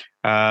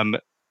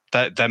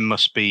 there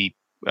must be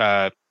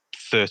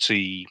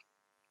 30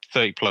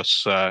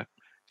 plus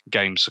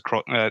games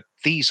across.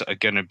 These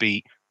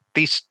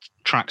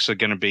tracks are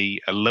going to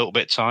be a little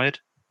bit tired.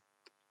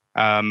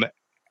 Well,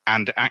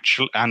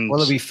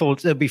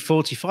 there'll be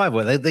 45.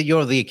 Well,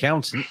 you're the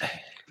accountant.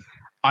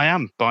 I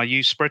am, but I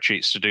use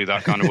spreadsheets to do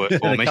that kind of work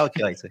for me.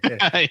 Calculator.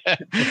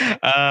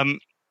 Yeah.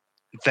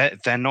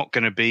 They're not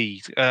going to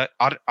be. I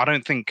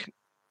don't think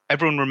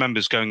everyone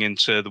remembers going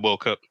into the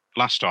World Cup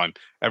last time.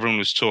 Everyone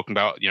was talking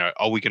about,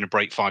 are we going to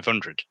break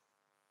 500?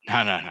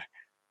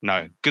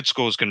 No. Good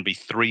score is going to be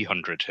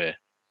 300 here.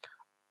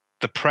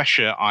 The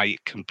pressure, I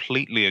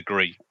completely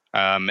agree,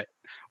 may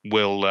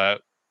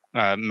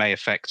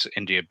affect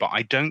India, but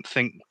I don't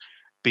think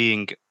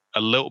being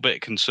a little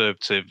bit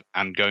conservative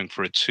and going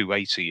for a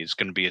 280 is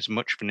going to be as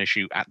much of an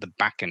issue at the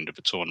back end of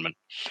a tournament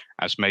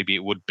as maybe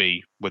it would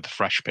be with the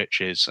fresh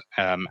pitches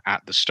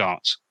at the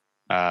start,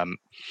 in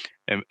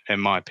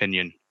my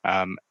opinion.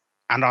 And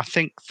I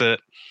think that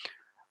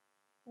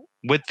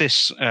with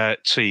this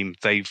team,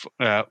 they've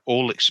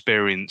all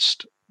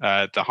experienced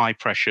the high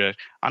pressure.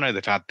 I know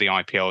they've had the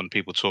IPL and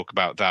people talk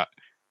about that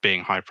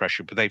being high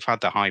pressure, but they've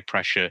had the high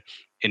pressure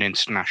in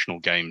international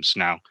games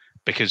now,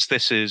 because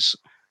this is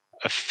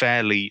a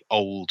fairly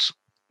old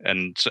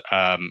and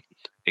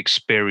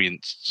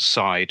experienced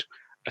side,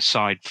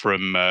 aside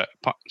from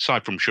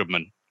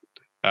Shubman,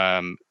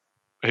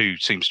 who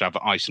seems to have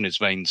ice in his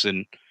veins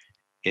in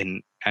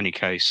any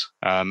case.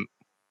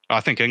 I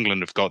think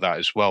England have got that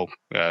as well.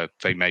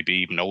 They may be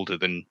even older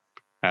than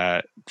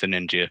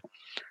India.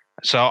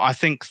 So I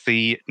think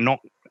the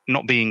not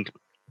being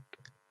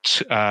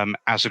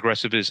as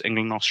aggressive as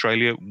England and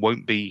Australia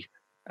won't be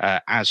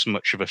as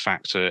much of a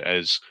factor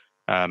as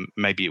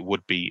maybe it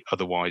would be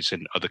otherwise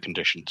in other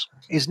conditions.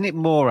 Isn't it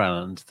more,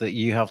 Alan, that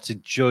you have to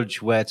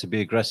judge where to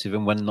be aggressive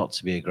and when not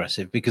to be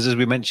aggressive? Because as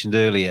we mentioned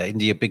earlier,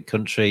 India, big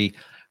country,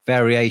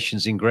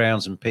 variations in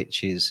grounds and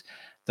pitches.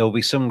 There will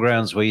be some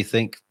grounds where you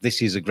think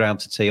this is a ground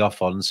to tee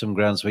off on, and some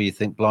grounds where you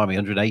think, blimey,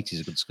 180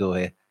 is a good score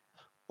here.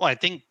 Well, I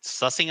think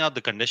sussing out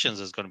the conditions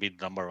is going to be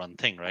the number one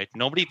thing, right?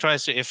 Nobody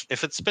tries to, if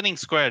it's spinning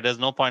square, there's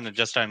no point in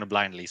just trying to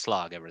blindly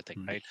slog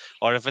everything, right?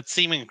 Or if it's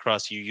seaming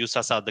across, you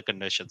suss out the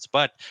conditions.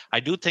 But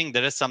I do think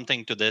there is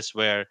something to this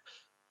where,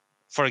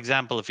 for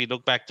example, if you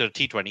look back to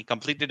T20,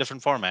 completely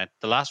different format,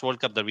 the last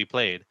World Cup that we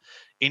played,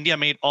 India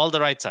made all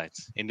the right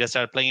signs. India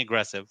started playing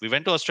aggressive. We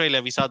went to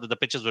Australia, we saw that the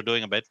pitches were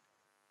doing a bit.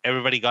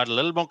 Everybody got a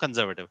little more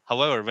conservative.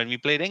 However, when we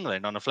played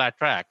England on a flat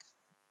track,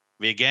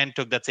 we again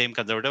took that same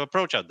conservative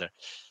approach out there.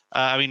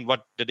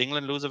 What did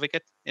England lose a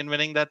wicket in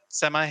winning that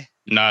semi?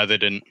 No, they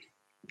didn't.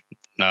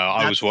 No,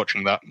 I was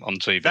watching that on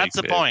TV. That's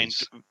the point.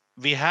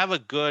 We have a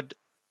good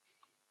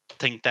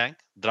think tank.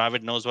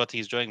 Dravid knows what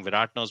he's doing.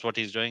 Virat knows what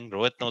he's doing.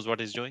 Rohit knows what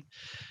he's doing.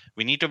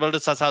 We need to be able to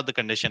suss out the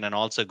condition and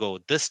also go,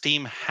 this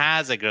team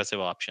has aggressive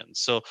options.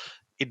 So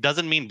it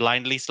doesn't mean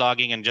blindly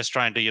slogging and just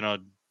trying to,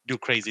 do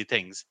crazy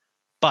things.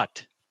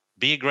 But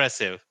be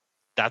aggressive.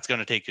 That's going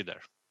to take you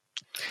there.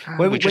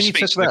 When you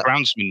speak to the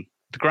groundsman,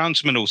 the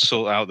groundsman will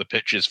sort out the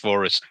pitches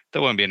for us.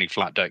 There won't be any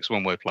flat decks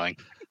when we're playing.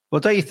 Well,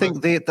 don't you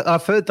think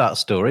I've heard that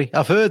story?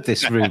 I've heard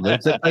this rumour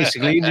that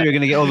basically India are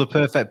going to get all the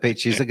perfect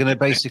pitches. They're going to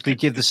basically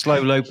give the slow,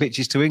 low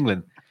pitches to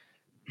England.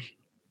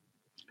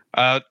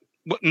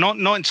 Not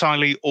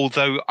entirely,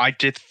 although I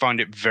did find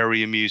it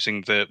very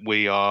amusing that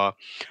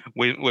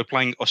we're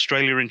playing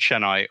Australia in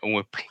Chennai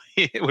and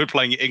we're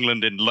playing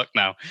England in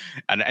Lucknow.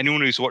 And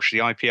anyone who's watched the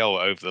IPL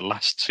over the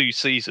last 2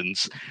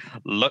 seasons,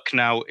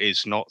 Lucknow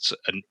is not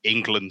an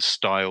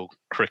England-style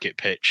cricket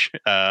pitch.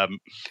 Are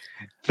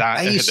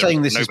you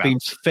saying this has been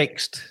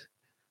fixed?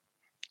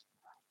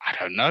 I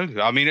don't know.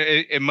 I mean,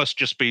 it must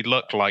just be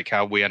luck, like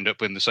how we end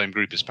up in the same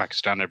group as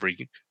Pakistan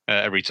every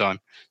time.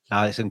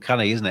 No, it's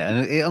uncanny, isn't it? And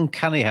it's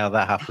uncanny how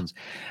that happens.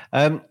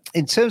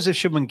 In terms of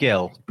Shubman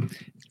Gill,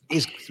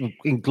 he's an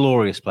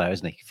inglorious player,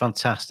 isn't he?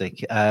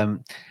 Fantastic.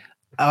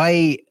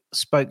 I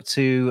spoke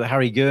to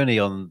Harry Gurney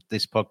on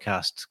this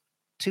podcast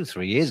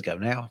 2-3 years ago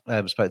now.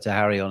 Spoke to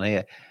Harry on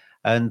here.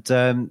 And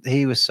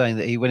he was saying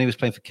that when he was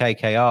playing for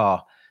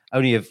KKR,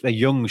 only a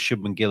young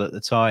Shubman Gill at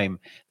the time,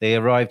 they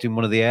arrived in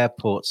one of the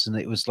airports, and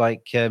it was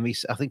like, I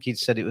think he'd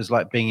said it was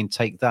like being in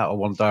Take That or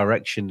One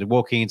Direction. And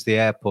walking into the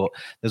airport,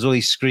 there's all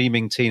these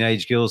screaming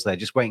teenage girls there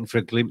just waiting for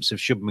a glimpse of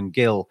Shubman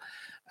Gill.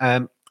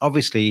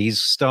 Obviously,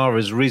 his star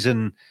has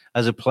risen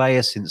as a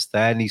player since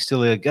then. He's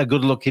still a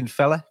good-looking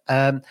fella.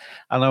 And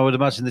I would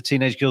imagine the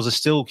teenage girls are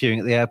still queuing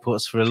at the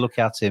airports for a look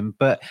at him.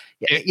 But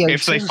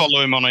if they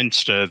follow him on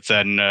Insta,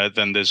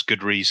 then there's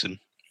good reason.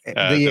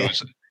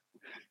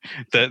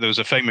 There was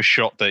a famous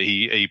shot that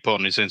he put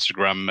on his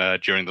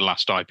Instagram during the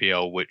last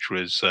IPL, which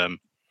was,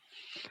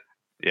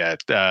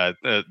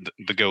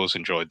 the girls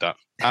enjoyed that.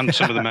 And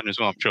some of the men as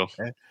well, I'm sure.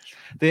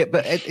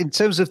 But in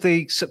terms of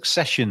the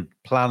succession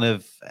plan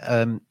of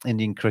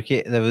Indian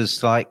cricket, there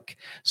was like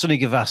Sunny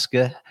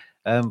Gavaskar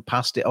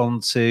passed it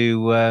on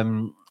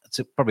to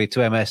probably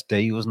to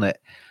MSD, wasn't it?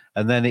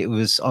 And then it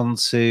was on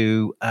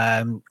to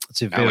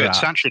Virat.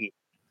 Sachin.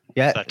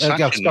 Yeah,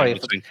 Sachin, sorry.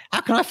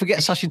 How can I forget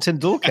Sachin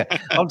Tendulkar?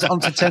 onto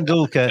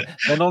Tendulkar,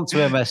 then onto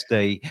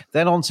MSD,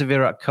 then onto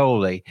Virat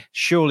Kohli.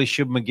 Surely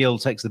Shubman Gill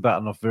takes the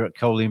baton off Virat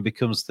Kohli and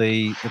becomes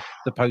the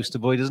poster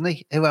boy, doesn't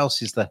he? Who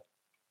else is there?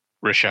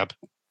 Rishabh.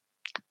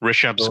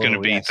 Rishabh's going to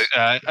be,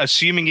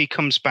 assuming he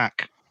comes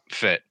back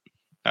fit.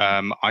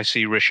 I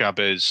see Rishabh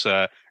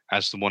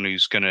as the one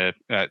who's going to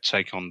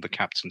take on the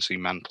captaincy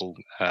mantle.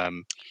 I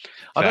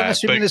don't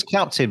necessarily mean as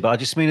captain, but I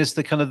just mean as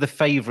the kind of the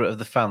favourite of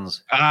the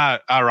fans.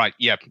 All right,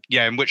 yeah.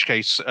 In which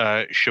case,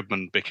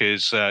 Shubman,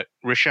 because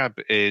Rishabh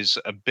is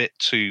a bit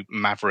too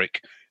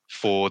maverick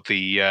for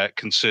the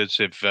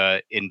conservative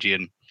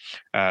Indian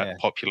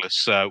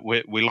populace.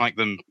 We like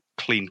them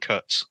clean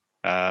cuts.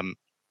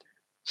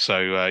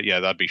 So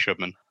that'd be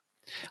Shubman.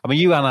 I mean,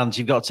 you, Anand,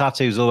 you've got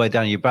tattoos all the way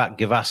down your back,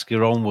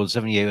 Gavaskar onwards,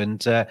 haven't you?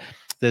 And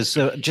there's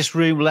just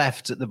room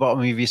left at the bottom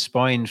of your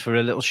spine for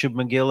a little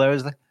Shubman Gill there,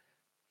 is there?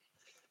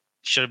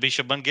 Should it be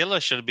Shubman Gill or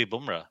should it be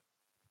Bumrah?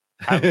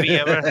 Have we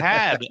ever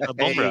had a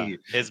Bumrah?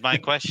 Is my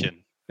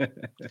question.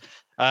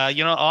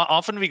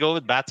 Often we go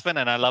with batsmen,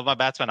 and I love my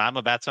batsmen. I'm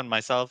a batsman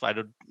myself. I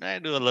do a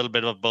little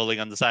bit of bowling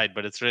on the side,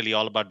 but it's really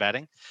all about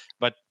batting.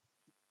 But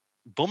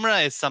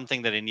Bumrah is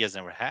something that India's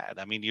never had.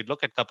 I mean, you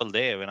look at Kapil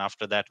Dev, and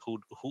after that,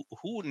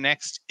 who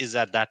next is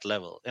at that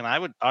level? And I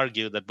would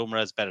argue that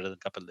Bumrah is better than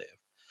Kapil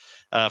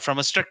Dev from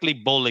a strictly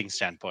bowling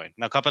standpoint.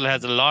 Now, Kapil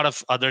has a lot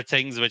of other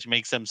things which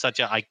makes him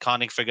such an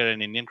iconic figure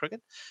in Indian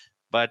cricket,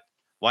 but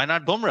why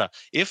not Bumrah?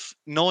 If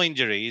no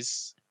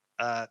injuries,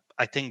 I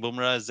think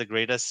Bumrah is the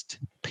greatest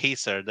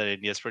pacer that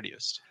India's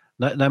produced.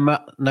 No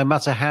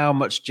matter how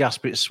much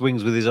Jasprit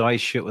swings with his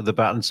eyes shut with the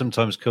bat and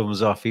sometimes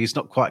comes off, he's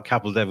not quite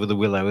Kapil Dev with the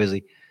willow, is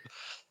he?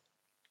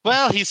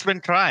 Well, he's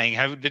been trying.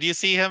 Did you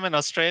see him in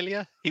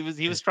Australia? He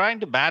was trying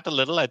to bat a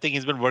little. I think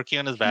he's been working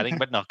on his batting,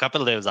 but no,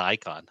 Kapil Dev is an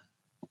icon.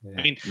 Yeah,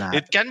 I mean,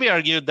 it can be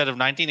argued that if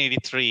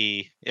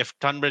 1983, if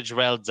Tunbridge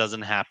Wells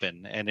doesn't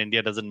happen and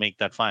India doesn't make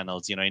that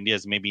finals, India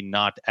is maybe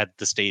not at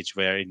the stage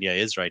where India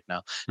is right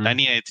now.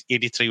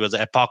 1983 was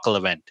an epochal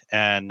event,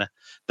 and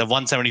the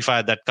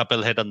 175 that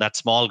Kapil hit on that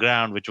small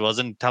ground, which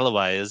wasn't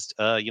televised,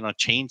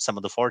 changed some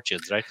of the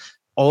fortunes, right?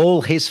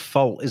 All his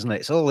fault, isn't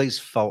it? It's all his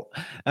fault.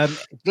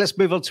 Let's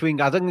move on to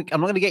England.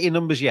 I'm not going to get your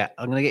numbers yet.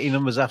 I'm going to get your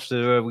numbers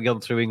after we've gone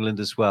through England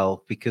as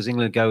well, because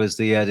England go as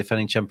the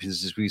defending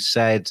champions, as we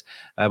said.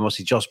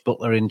 Obviously, Josh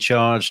Butler in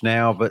charge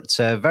now, but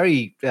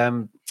very,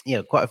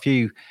 quite a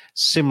few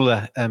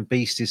similar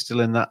beasties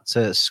still in that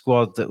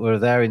squad that were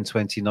there in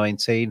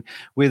 2019,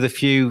 with a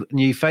few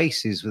new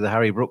faces, with the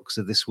Harry Brooks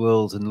of this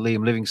world and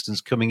Liam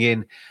Livingston's coming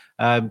in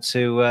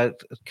to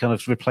kind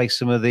of replace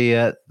some of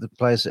the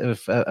players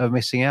that are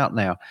missing out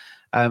now.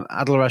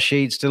 Adil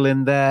Rashid still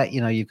in there.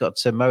 You've got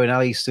Moeen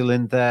Ali still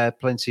in there.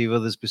 Plenty of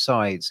others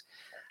besides.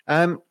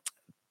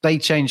 They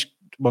changed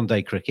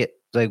one-day cricket.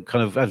 They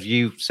kind of, as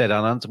you said,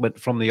 Anand, went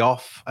from the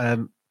off,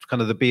 kind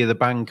of the be of the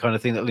bang kind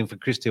of thing that Linford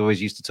Christie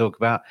always used to talk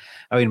about.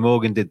 Owen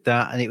Morgan did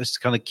that, and it was to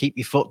kind of keep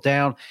your foot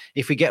down.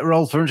 If we get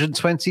rolled for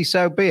 120,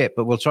 so be it,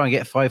 but we'll try and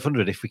get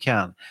 500 if we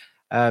can.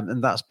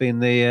 And that's been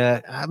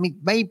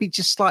maybe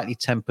just slightly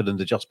tempered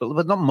under Josh Butler,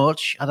 but not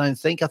much, I don't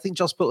think. I think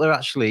Josh Butler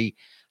actually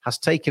has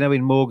taken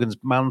Owen Morgan's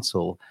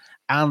mantle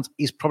and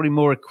is probably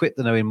more equipped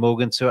than Owen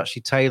Morgan to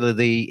actually tailor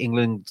the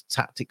England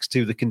tactics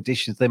to the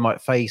conditions they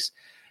might face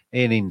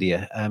in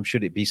India.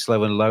 Should it be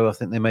slow and low, I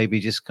think they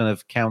maybe just kind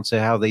of counter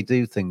how they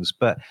do things.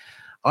 But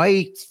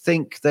I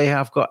think they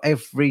have got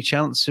every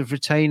chance of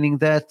retaining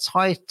their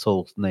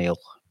title, Neil.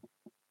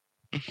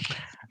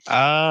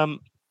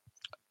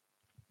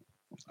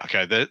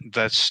 Okay,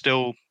 they're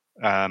still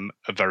a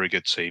very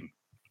good team.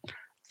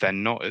 They're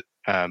not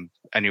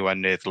anywhere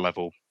near the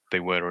level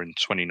they were in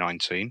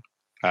 2019.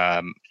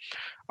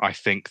 I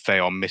think they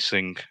are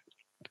missing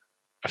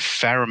a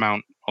fair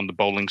amount on the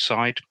bowling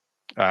side,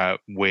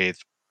 with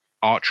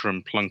Archer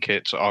and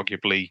Plunkett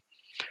arguably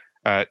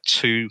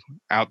 2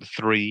 out of the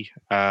 3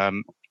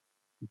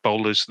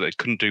 bowlers that they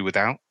couldn't do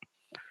without.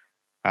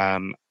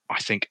 I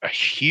think a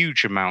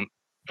huge amount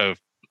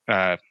of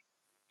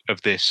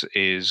this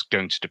is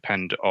going to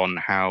depend on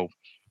how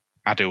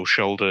Adil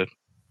Shoulder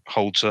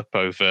holds up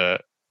over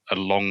a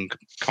long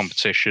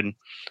competition,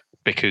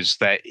 because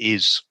there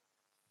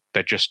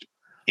just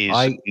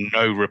is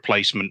no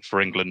replacement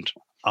for England.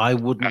 I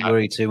wouldn't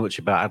worry too much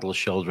about Adil's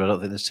shoulder. I don't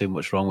think there's too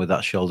much wrong with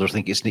that shoulder. I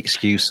think it's an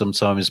excuse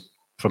sometimes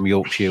from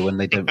Yorkshire when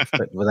they don't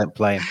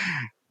play him.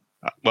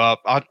 Well,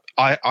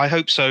 I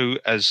hope so,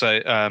 as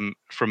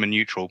from a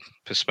neutral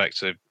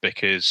perspective,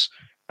 because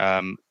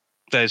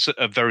there's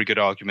a very good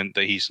argument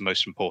that he's the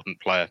most important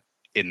player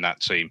in that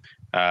team.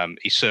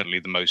 He's certainly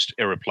the most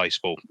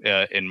irreplaceable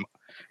in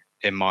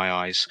my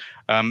eyes.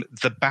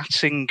 The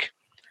batting,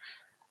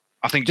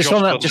 I think. Just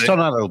on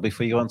that little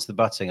before you go on to the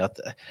batting,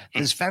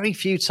 there's very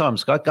few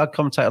times. I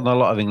commentate on a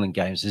lot of England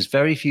games. There's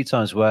very few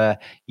times where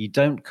you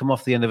don't come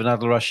off the end of an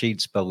Adil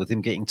Rashid spell with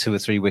him getting 2 or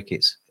 3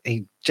 wickets.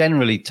 He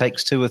generally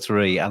takes 2 or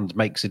 3 and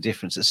makes a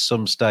difference at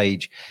some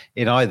stage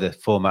in either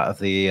format of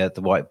the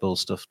white ball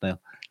stuff now.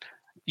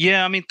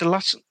 Yeah, I mean,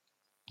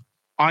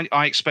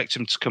 I expect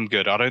him to come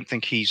good. I don't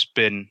think he's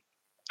been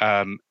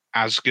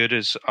as good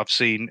as I've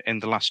seen in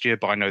the last year,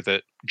 but I know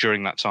that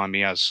during that time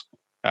he has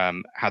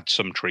had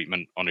some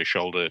treatment on his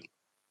shoulder,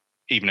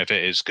 even if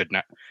it is good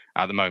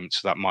at the moment.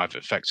 So that might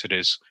have affected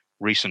his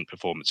recent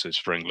performances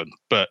for England.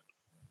 But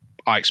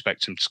I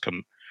expect him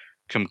to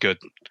come good.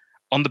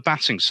 On the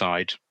batting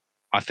side,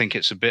 I think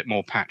it's a bit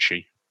more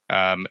patchy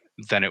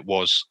than it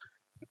was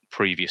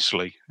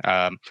previously.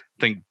 I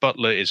think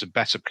Butler is a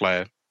better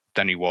player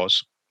than he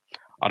was.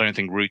 I don't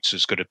think Root's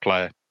as good a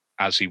player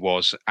as he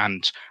was.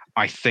 And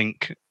I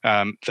think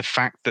the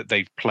fact that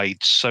they've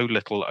played so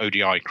little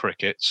ODI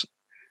cricket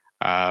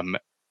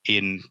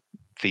in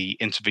the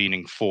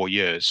intervening 4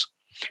 years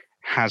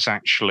has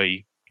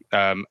actually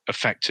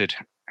affected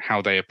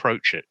how they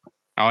approach it.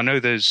 Now, I know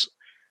there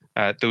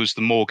was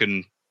the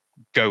Morgan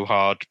go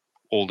hard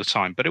all the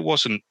time, but it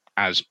wasn't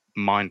as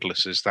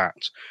mindless as that.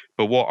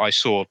 But what I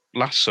saw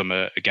last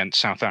summer against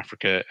South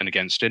Africa and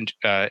against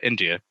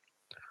India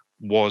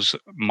was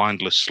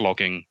mindless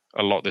slogging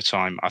a lot of the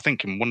time. I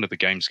think in one of the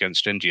games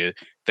against India,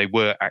 they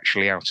were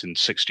actually out in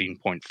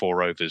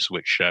 16.4 overs,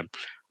 which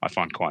I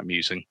find quite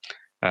amusing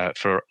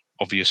for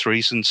obvious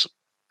reasons.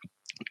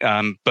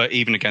 But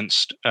even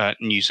against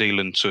New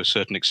Zealand to a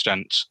certain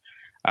extent,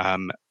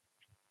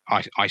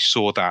 I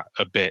saw that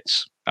a bit.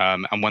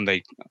 And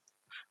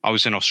I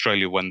was in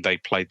Australia when they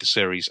played the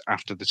series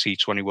after the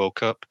T20 World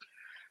Cup.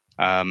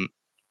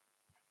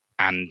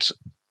 And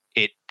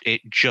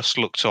it just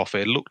looked off.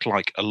 It looked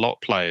like a lot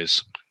of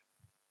players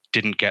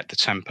didn't get the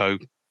tempo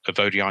of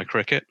ODI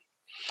cricket.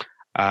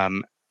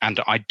 And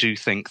I do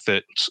think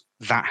that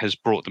has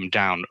brought them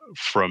down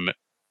from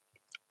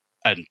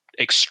an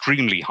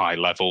extremely high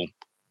level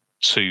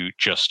to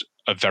just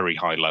a very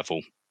high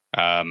level.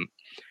 And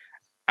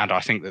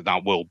I think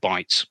that will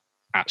bite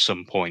at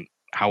some point.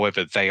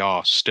 However, they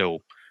are still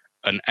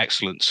an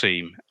excellent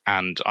team.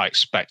 And I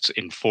expect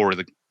in 4 out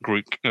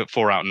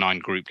of 9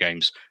 group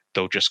games,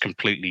 they'll just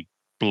completely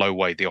blow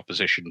away the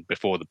opposition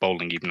before the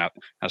bowling even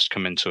has to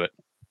come into it.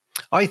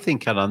 I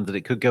think, Alan, that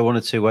it could go one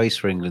or two ways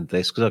for England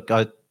this, because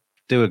I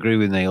do agree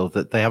with Neil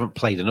that they haven't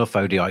played enough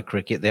ODI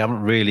cricket. They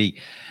haven't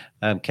really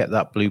kept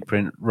that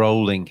blueprint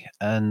rolling,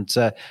 and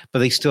but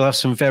they still have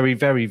some very,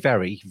 very,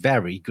 very,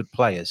 very good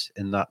players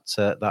in that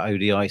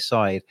ODI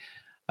side.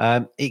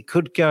 It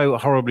could go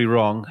horribly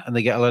wrong, and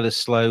they get a lot of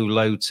slow,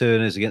 low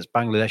turners against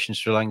Bangladesh and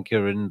Sri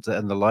Lanka and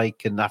the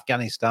like, and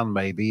Afghanistan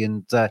maybe,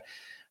 and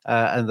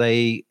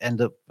they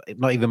end up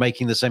not even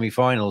making the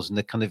semi-finals, and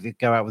they kind of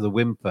go out with a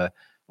whimper,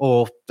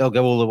 or they'll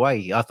go all the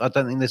way. I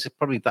don't think there's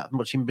probably that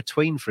much in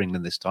between for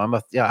England this time.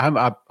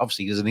 I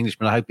obviously, as an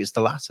Englishman, I hope it's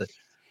the latter.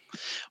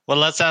 Well,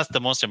 let's ask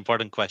the most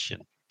important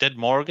question. Did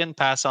Morgan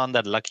pass on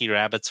that lucky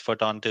rabbit's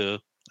foot onto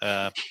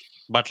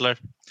Butler?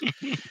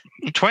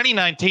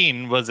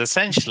 2019 was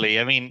essentially,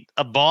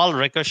 a ball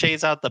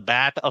ricochets out the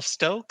bat of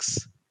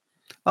Stokes.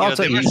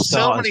 There were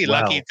so many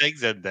lucky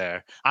things in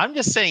there. I'm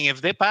just saying,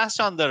 if they passed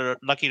on the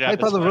lucky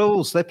rabbit's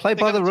foot... They play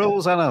by the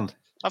rules, Anand.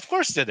 Of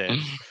course they did.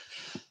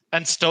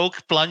 And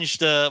Stoke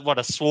plunged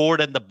a sword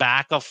in the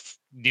back of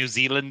New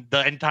Zealand,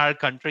 the entire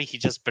country. He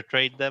just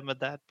betrayed them with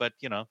that. But,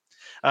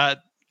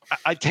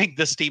 I think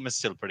this team is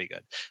still pretty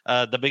good.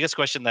 The biggest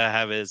question that I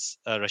have is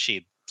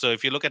Rashid. So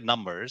if you look at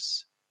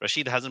numbers,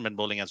 Rashid hasn't been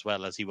bowling as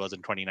well as he was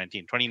in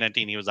 2019.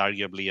 2019, he was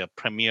arguably a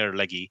premier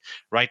leggy.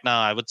 Right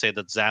now, I would say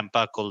that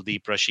Zampa,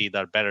 Kuldeep, Rashid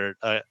are better.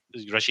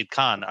 Rashid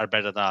Khan are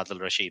better than Adil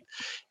Rashid.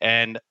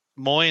 And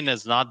Moeen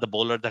is not the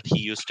bowler that he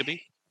used to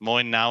be.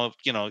 Moeen now,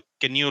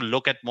 can you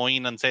look at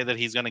Moeen and say that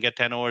he's going to get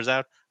 10 overs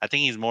out? I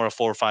think he's more a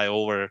 4 or 5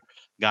 over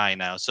guy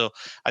now. So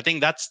I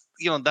think that's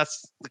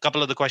a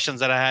couple of the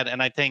questions that I had.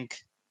 And I think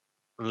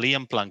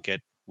Liam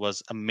Plunkett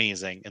was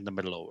amazing in the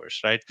middle overs,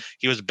 right?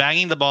 He was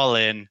banging the ball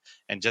in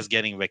and just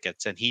getting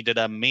wickets, and he did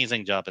an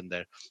amazing job in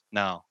there.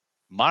 Now,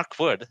 Mark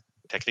Wood,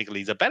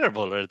 technically, is a better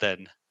bowler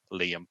than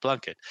Liam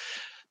Plunkett.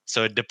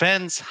 So it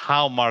depends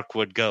how Mark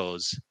Wood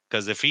goes,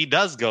 because if he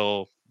does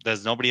go,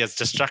 there's nobody as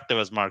destructive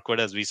as Mark Wood,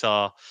 as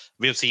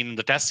we've seen in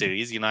the Test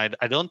series. I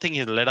don't think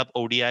he'll let up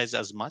ODIs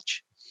as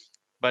much,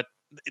 but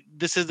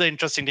this is the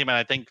interesting team, and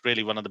I think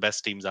really one of the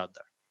best teams out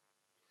there.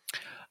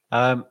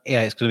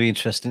 It's going to be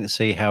interesting to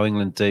see how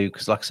England do,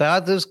 because, like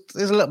I say, there's a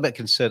little bit of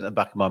concern at the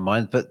back of my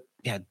mind, but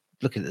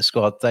looking at the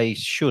squad, they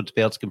should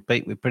be able to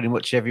compete with pretty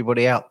much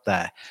everybody out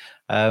there.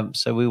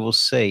 So we will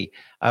see.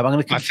 I'm going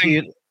to come for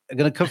you. I'm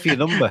going to come for your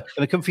number. I'm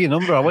going to come for your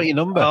number. I want your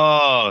number.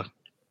 Oh,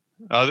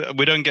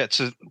 we don't get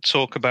to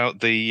talk about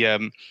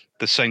the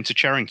Saint of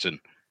Charrington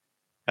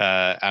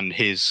and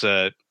his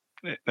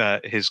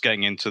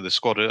getting into the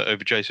squad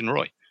over Jason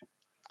Roy.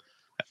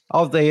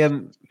 Oh,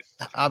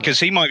 because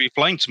he might be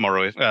playing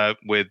tomorrow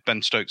with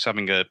Ben Stokes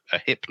having a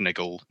hip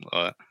niggle.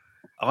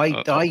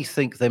 I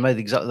think they made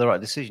exactly the right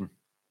decision.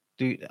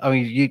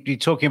 You're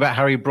talking about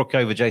Harry Brook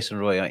over Jason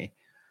Roy, aren't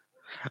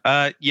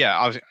you?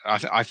 Yeah,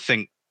 I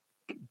think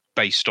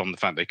based on the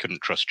fact they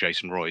couldn't trust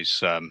Jason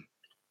Roy's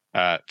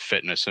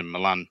fitness, and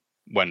Milan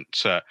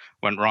went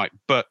right.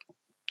 But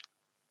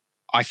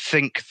I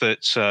think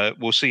that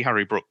we'll see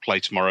Harry Brook play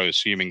tomorrow,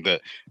 assuming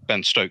that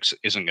Ben Stokes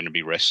isn't going to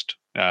be risked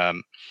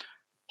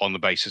on the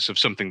basis of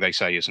something they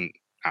say isn't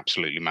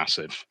absolutely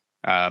massive.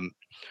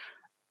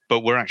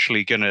 But we're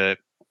actually going to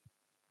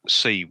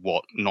see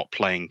what not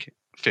playing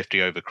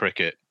 50-over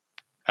cricket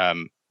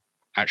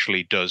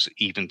actually does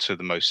even to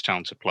the most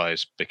talented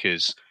players,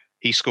 because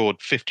he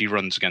scored 50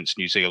 runs against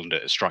New Zealand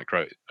at a strike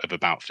rate of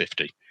about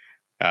 50.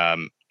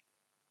 And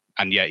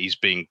yet he's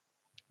being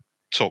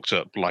talked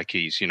up like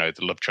he's, the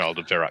love child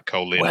of Virat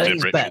Kohli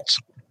and Viv Richards.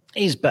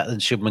 He's better than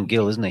Shubman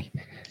Gill, isn't he?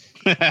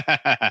 For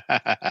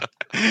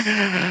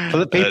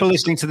the people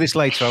listening to this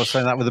later, I was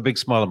saying that with a big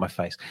smile on my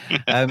face.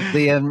 I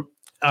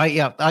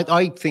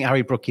think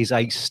Harry Brook is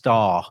a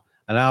star,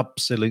 an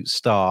absolute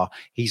star.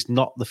 He's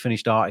not the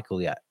finished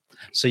article yet.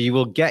 So you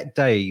will get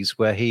days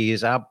where he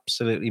is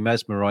absolutely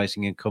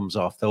mesmerizing and comes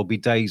off. There'll be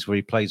days where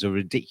he plays a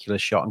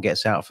ridiculous shot and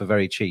gets out for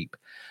very cheap.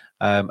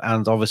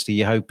 And obviously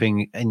you're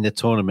hoping in the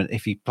tournament,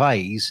 if he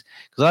plays,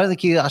 because I don't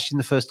think he's actually in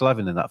the first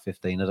 11 in that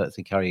 15. I don't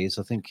think Harry is.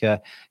 I think he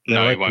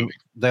won't be.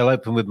 They'll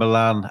open with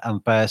Milan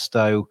and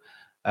Bairstow.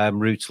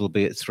 Root will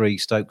be at 3,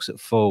 Stokes at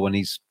 4 when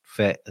he's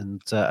fit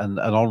and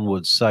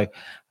onwards. So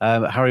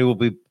Harry will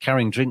be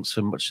carrying drinks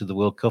for much of the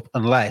World Cup,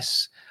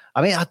 unless,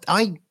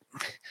 I've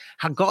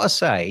got to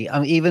say,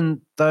 even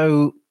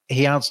though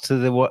he adds to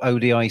the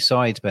ODI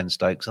side, Ben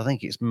Stokes, I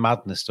think it's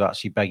madness to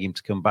actually beg him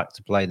to come back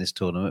to play in this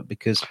tournament,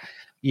 because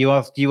you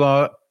are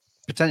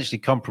potentially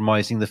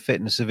compromising the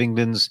fitness of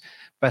England's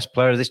best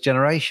player of this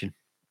generation.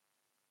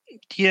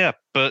 Yeah,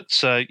 but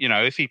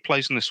if he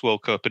plays in this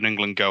World Cup and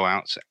England go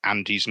out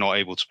and he's not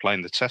able to play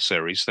in the Test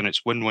series, then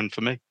it's win-win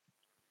for me.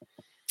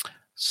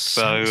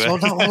 Cricket's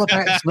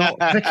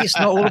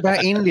not all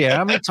about India.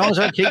 How many times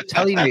do I keep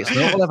telling you it's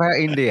not all about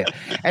India?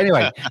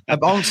 Anyway,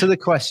 on to the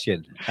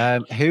question: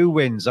 who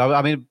wins?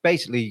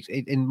 Basically,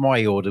 in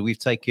my order, we've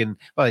taken,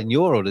 in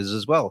your orders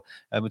as well,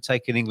 we've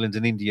taken England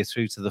and India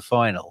through to the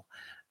final.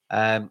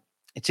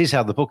 It is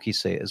how the bookies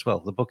see it as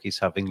well. The bookies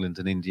have England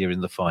and India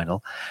in the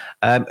final.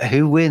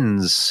 Who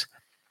wins?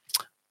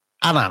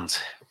 Anand.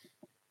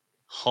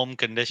 Home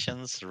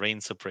conditions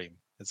reign supreme.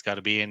 It's got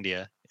to be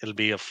India. It'll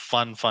be a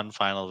fun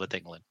final with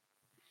England.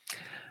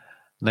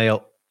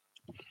 Neil.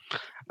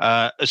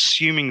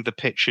 Assuming the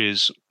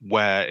pitches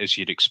where as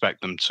you'd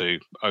expect them to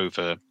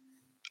over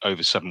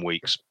 7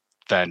 weeks,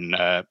 then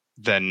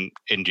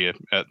India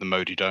at the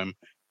Modi Dome.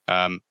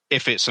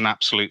 If it's an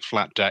absolute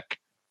flat deck,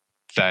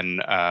 then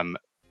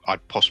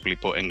I'd possibly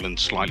put England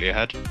slightly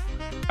ahead.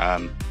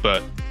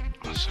 But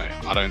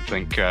I don't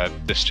think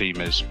this team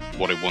is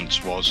what it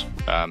once was.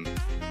 I'm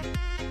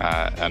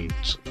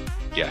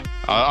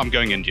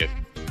going India.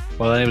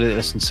 Well, anybody that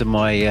listened to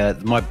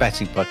my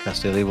betting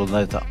podcast earlier will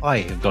know that I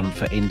have gone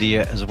for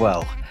India as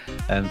well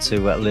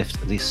to lift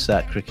this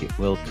Cricket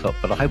World Cup,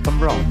 but I hope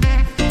I'm wrong.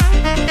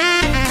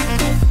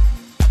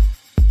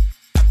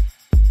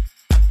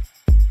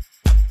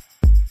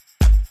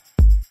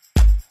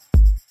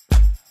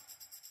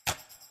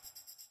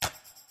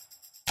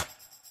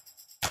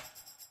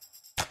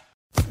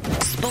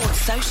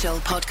 Sports Social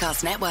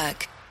Podcast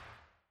Network.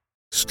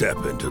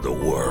 Step into the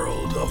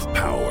world of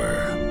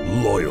power,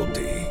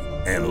 loyalty,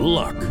 and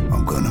luck.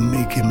 I'm going to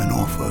make him an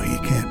offer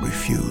he can't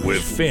refuse.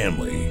 With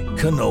family,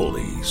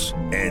 cannolis,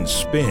 and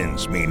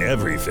spins mean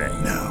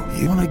everything. Now,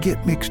 you want to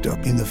get mixed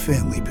up in the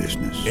family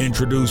business.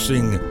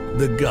 Introducing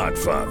The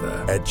Godfather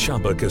at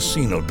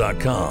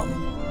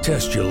ChumbaCasino.com.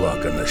 Test your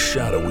luck in the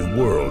shadowy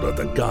world of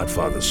The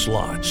Godfather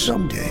slot.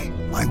 Someday,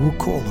 I will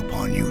call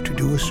upon you to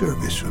do a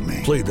service for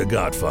me. Play The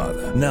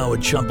Godfather now at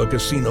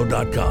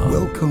ChumbaCasino.com.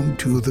 Welcome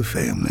to the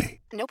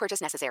family. No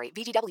purchase necessary.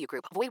 VGW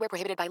Group. Void where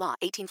prohibited by law.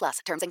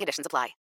 18+. Terms and conditions apply.